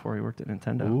do before he worked at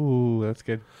Nintendo? Ooh, that's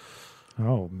good.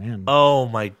 Oh, man. Oh,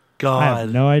 my God. I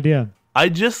have no idea. I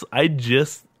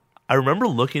remember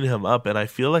looking him up, and I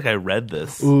feel like I read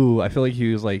this. Ooh, I feel like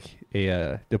he was like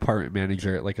a department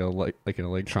manager at like an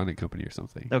electronic company or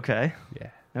something. Okay. Yeah.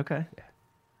 Okay.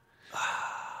 Yeah.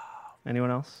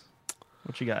 Anyone else?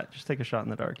 What you got? Just take a shot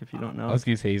in the dark if you don't know. I was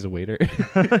going to say he's a waiter.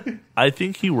 I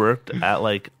think he worked at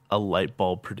like a light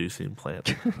bulb producing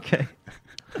plant. Okay.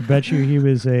 I bet you he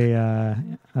was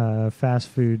a fast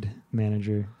food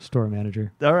manager, store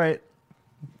manager. All right.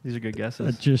 These are good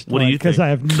guesses. Just what do you think? Because I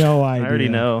have no idea. I already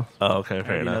know. Oh, okay,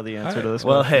 fair I enough. know the answer to this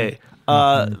Well, question. hey,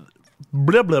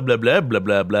 blah blah blah blah blah blah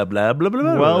blah blah blah blah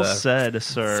blah. Well said,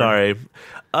 sir. Sorry.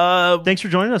 Thanks for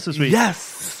joining us this week. Yes.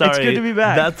 Sorry. It's good to be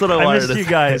back. That's what I wanted missed to you say.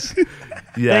 guys.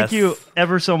 Yes. Thank you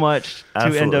ever so much to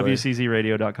Absolutely.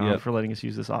 nwczradio.com for letting us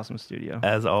use this awesome studio.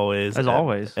 As always.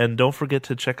 And don't forget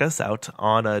to check us out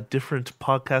on different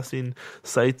podcasting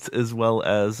sites as well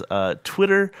as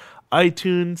Twitter,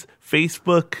 iTunes,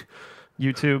 Facebook,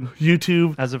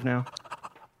 YouTube. As of now.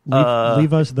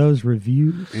 Leave us those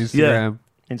reviews. Instagram.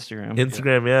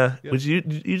 Instagram, yeah. Yep. Which you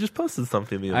just posted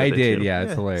something the other day. I did, too. yeah.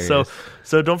 It's hilarious.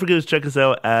 So don't forget to check us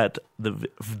out at the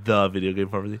Video Game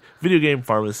Pharmacy. Video Game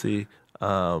Pharmacy.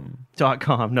 .com.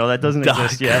 No, that doesn't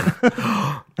exist yet.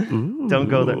 Don't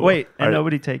go there. Wait, and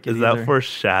nobody take it. Is that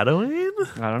foreshadowing?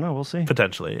 I don't know. We'll see.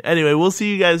 Potentially. Anyway, we'll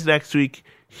see you guys next week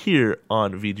here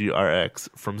on VGRx.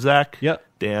 From Zach,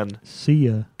 Dan, see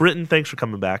ya. Brittin, thanks for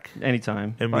coming back.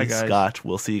 Anytime. And Bye, me, guys. Scott.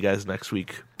 We'll see you guys next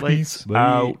week. Peace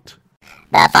out.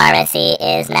 The pharmacy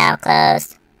is now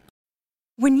closed.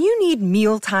 When you need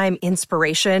mealtime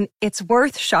inspiration, it's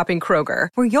worth shopping Kroger,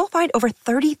 where you'll find over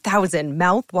 30,000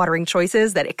 mouth-watering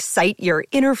choices that excite your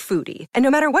inner foodie. And no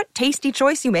matter what tasty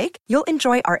choice you make, you'll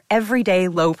enjoy our everyday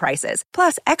low prices,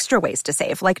 plus extra ways to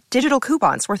save, like digital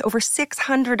coupons worth over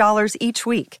 $600 each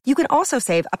week. You can also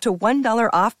save up to $1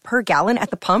 off per gallon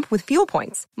at the pump with fuel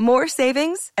points. More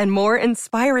savings and more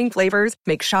inspiring flavors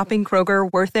make shopping Kroger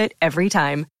worth it every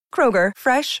time. Kroger,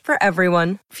 fresh for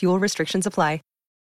everyone. Fuel restrictions apply.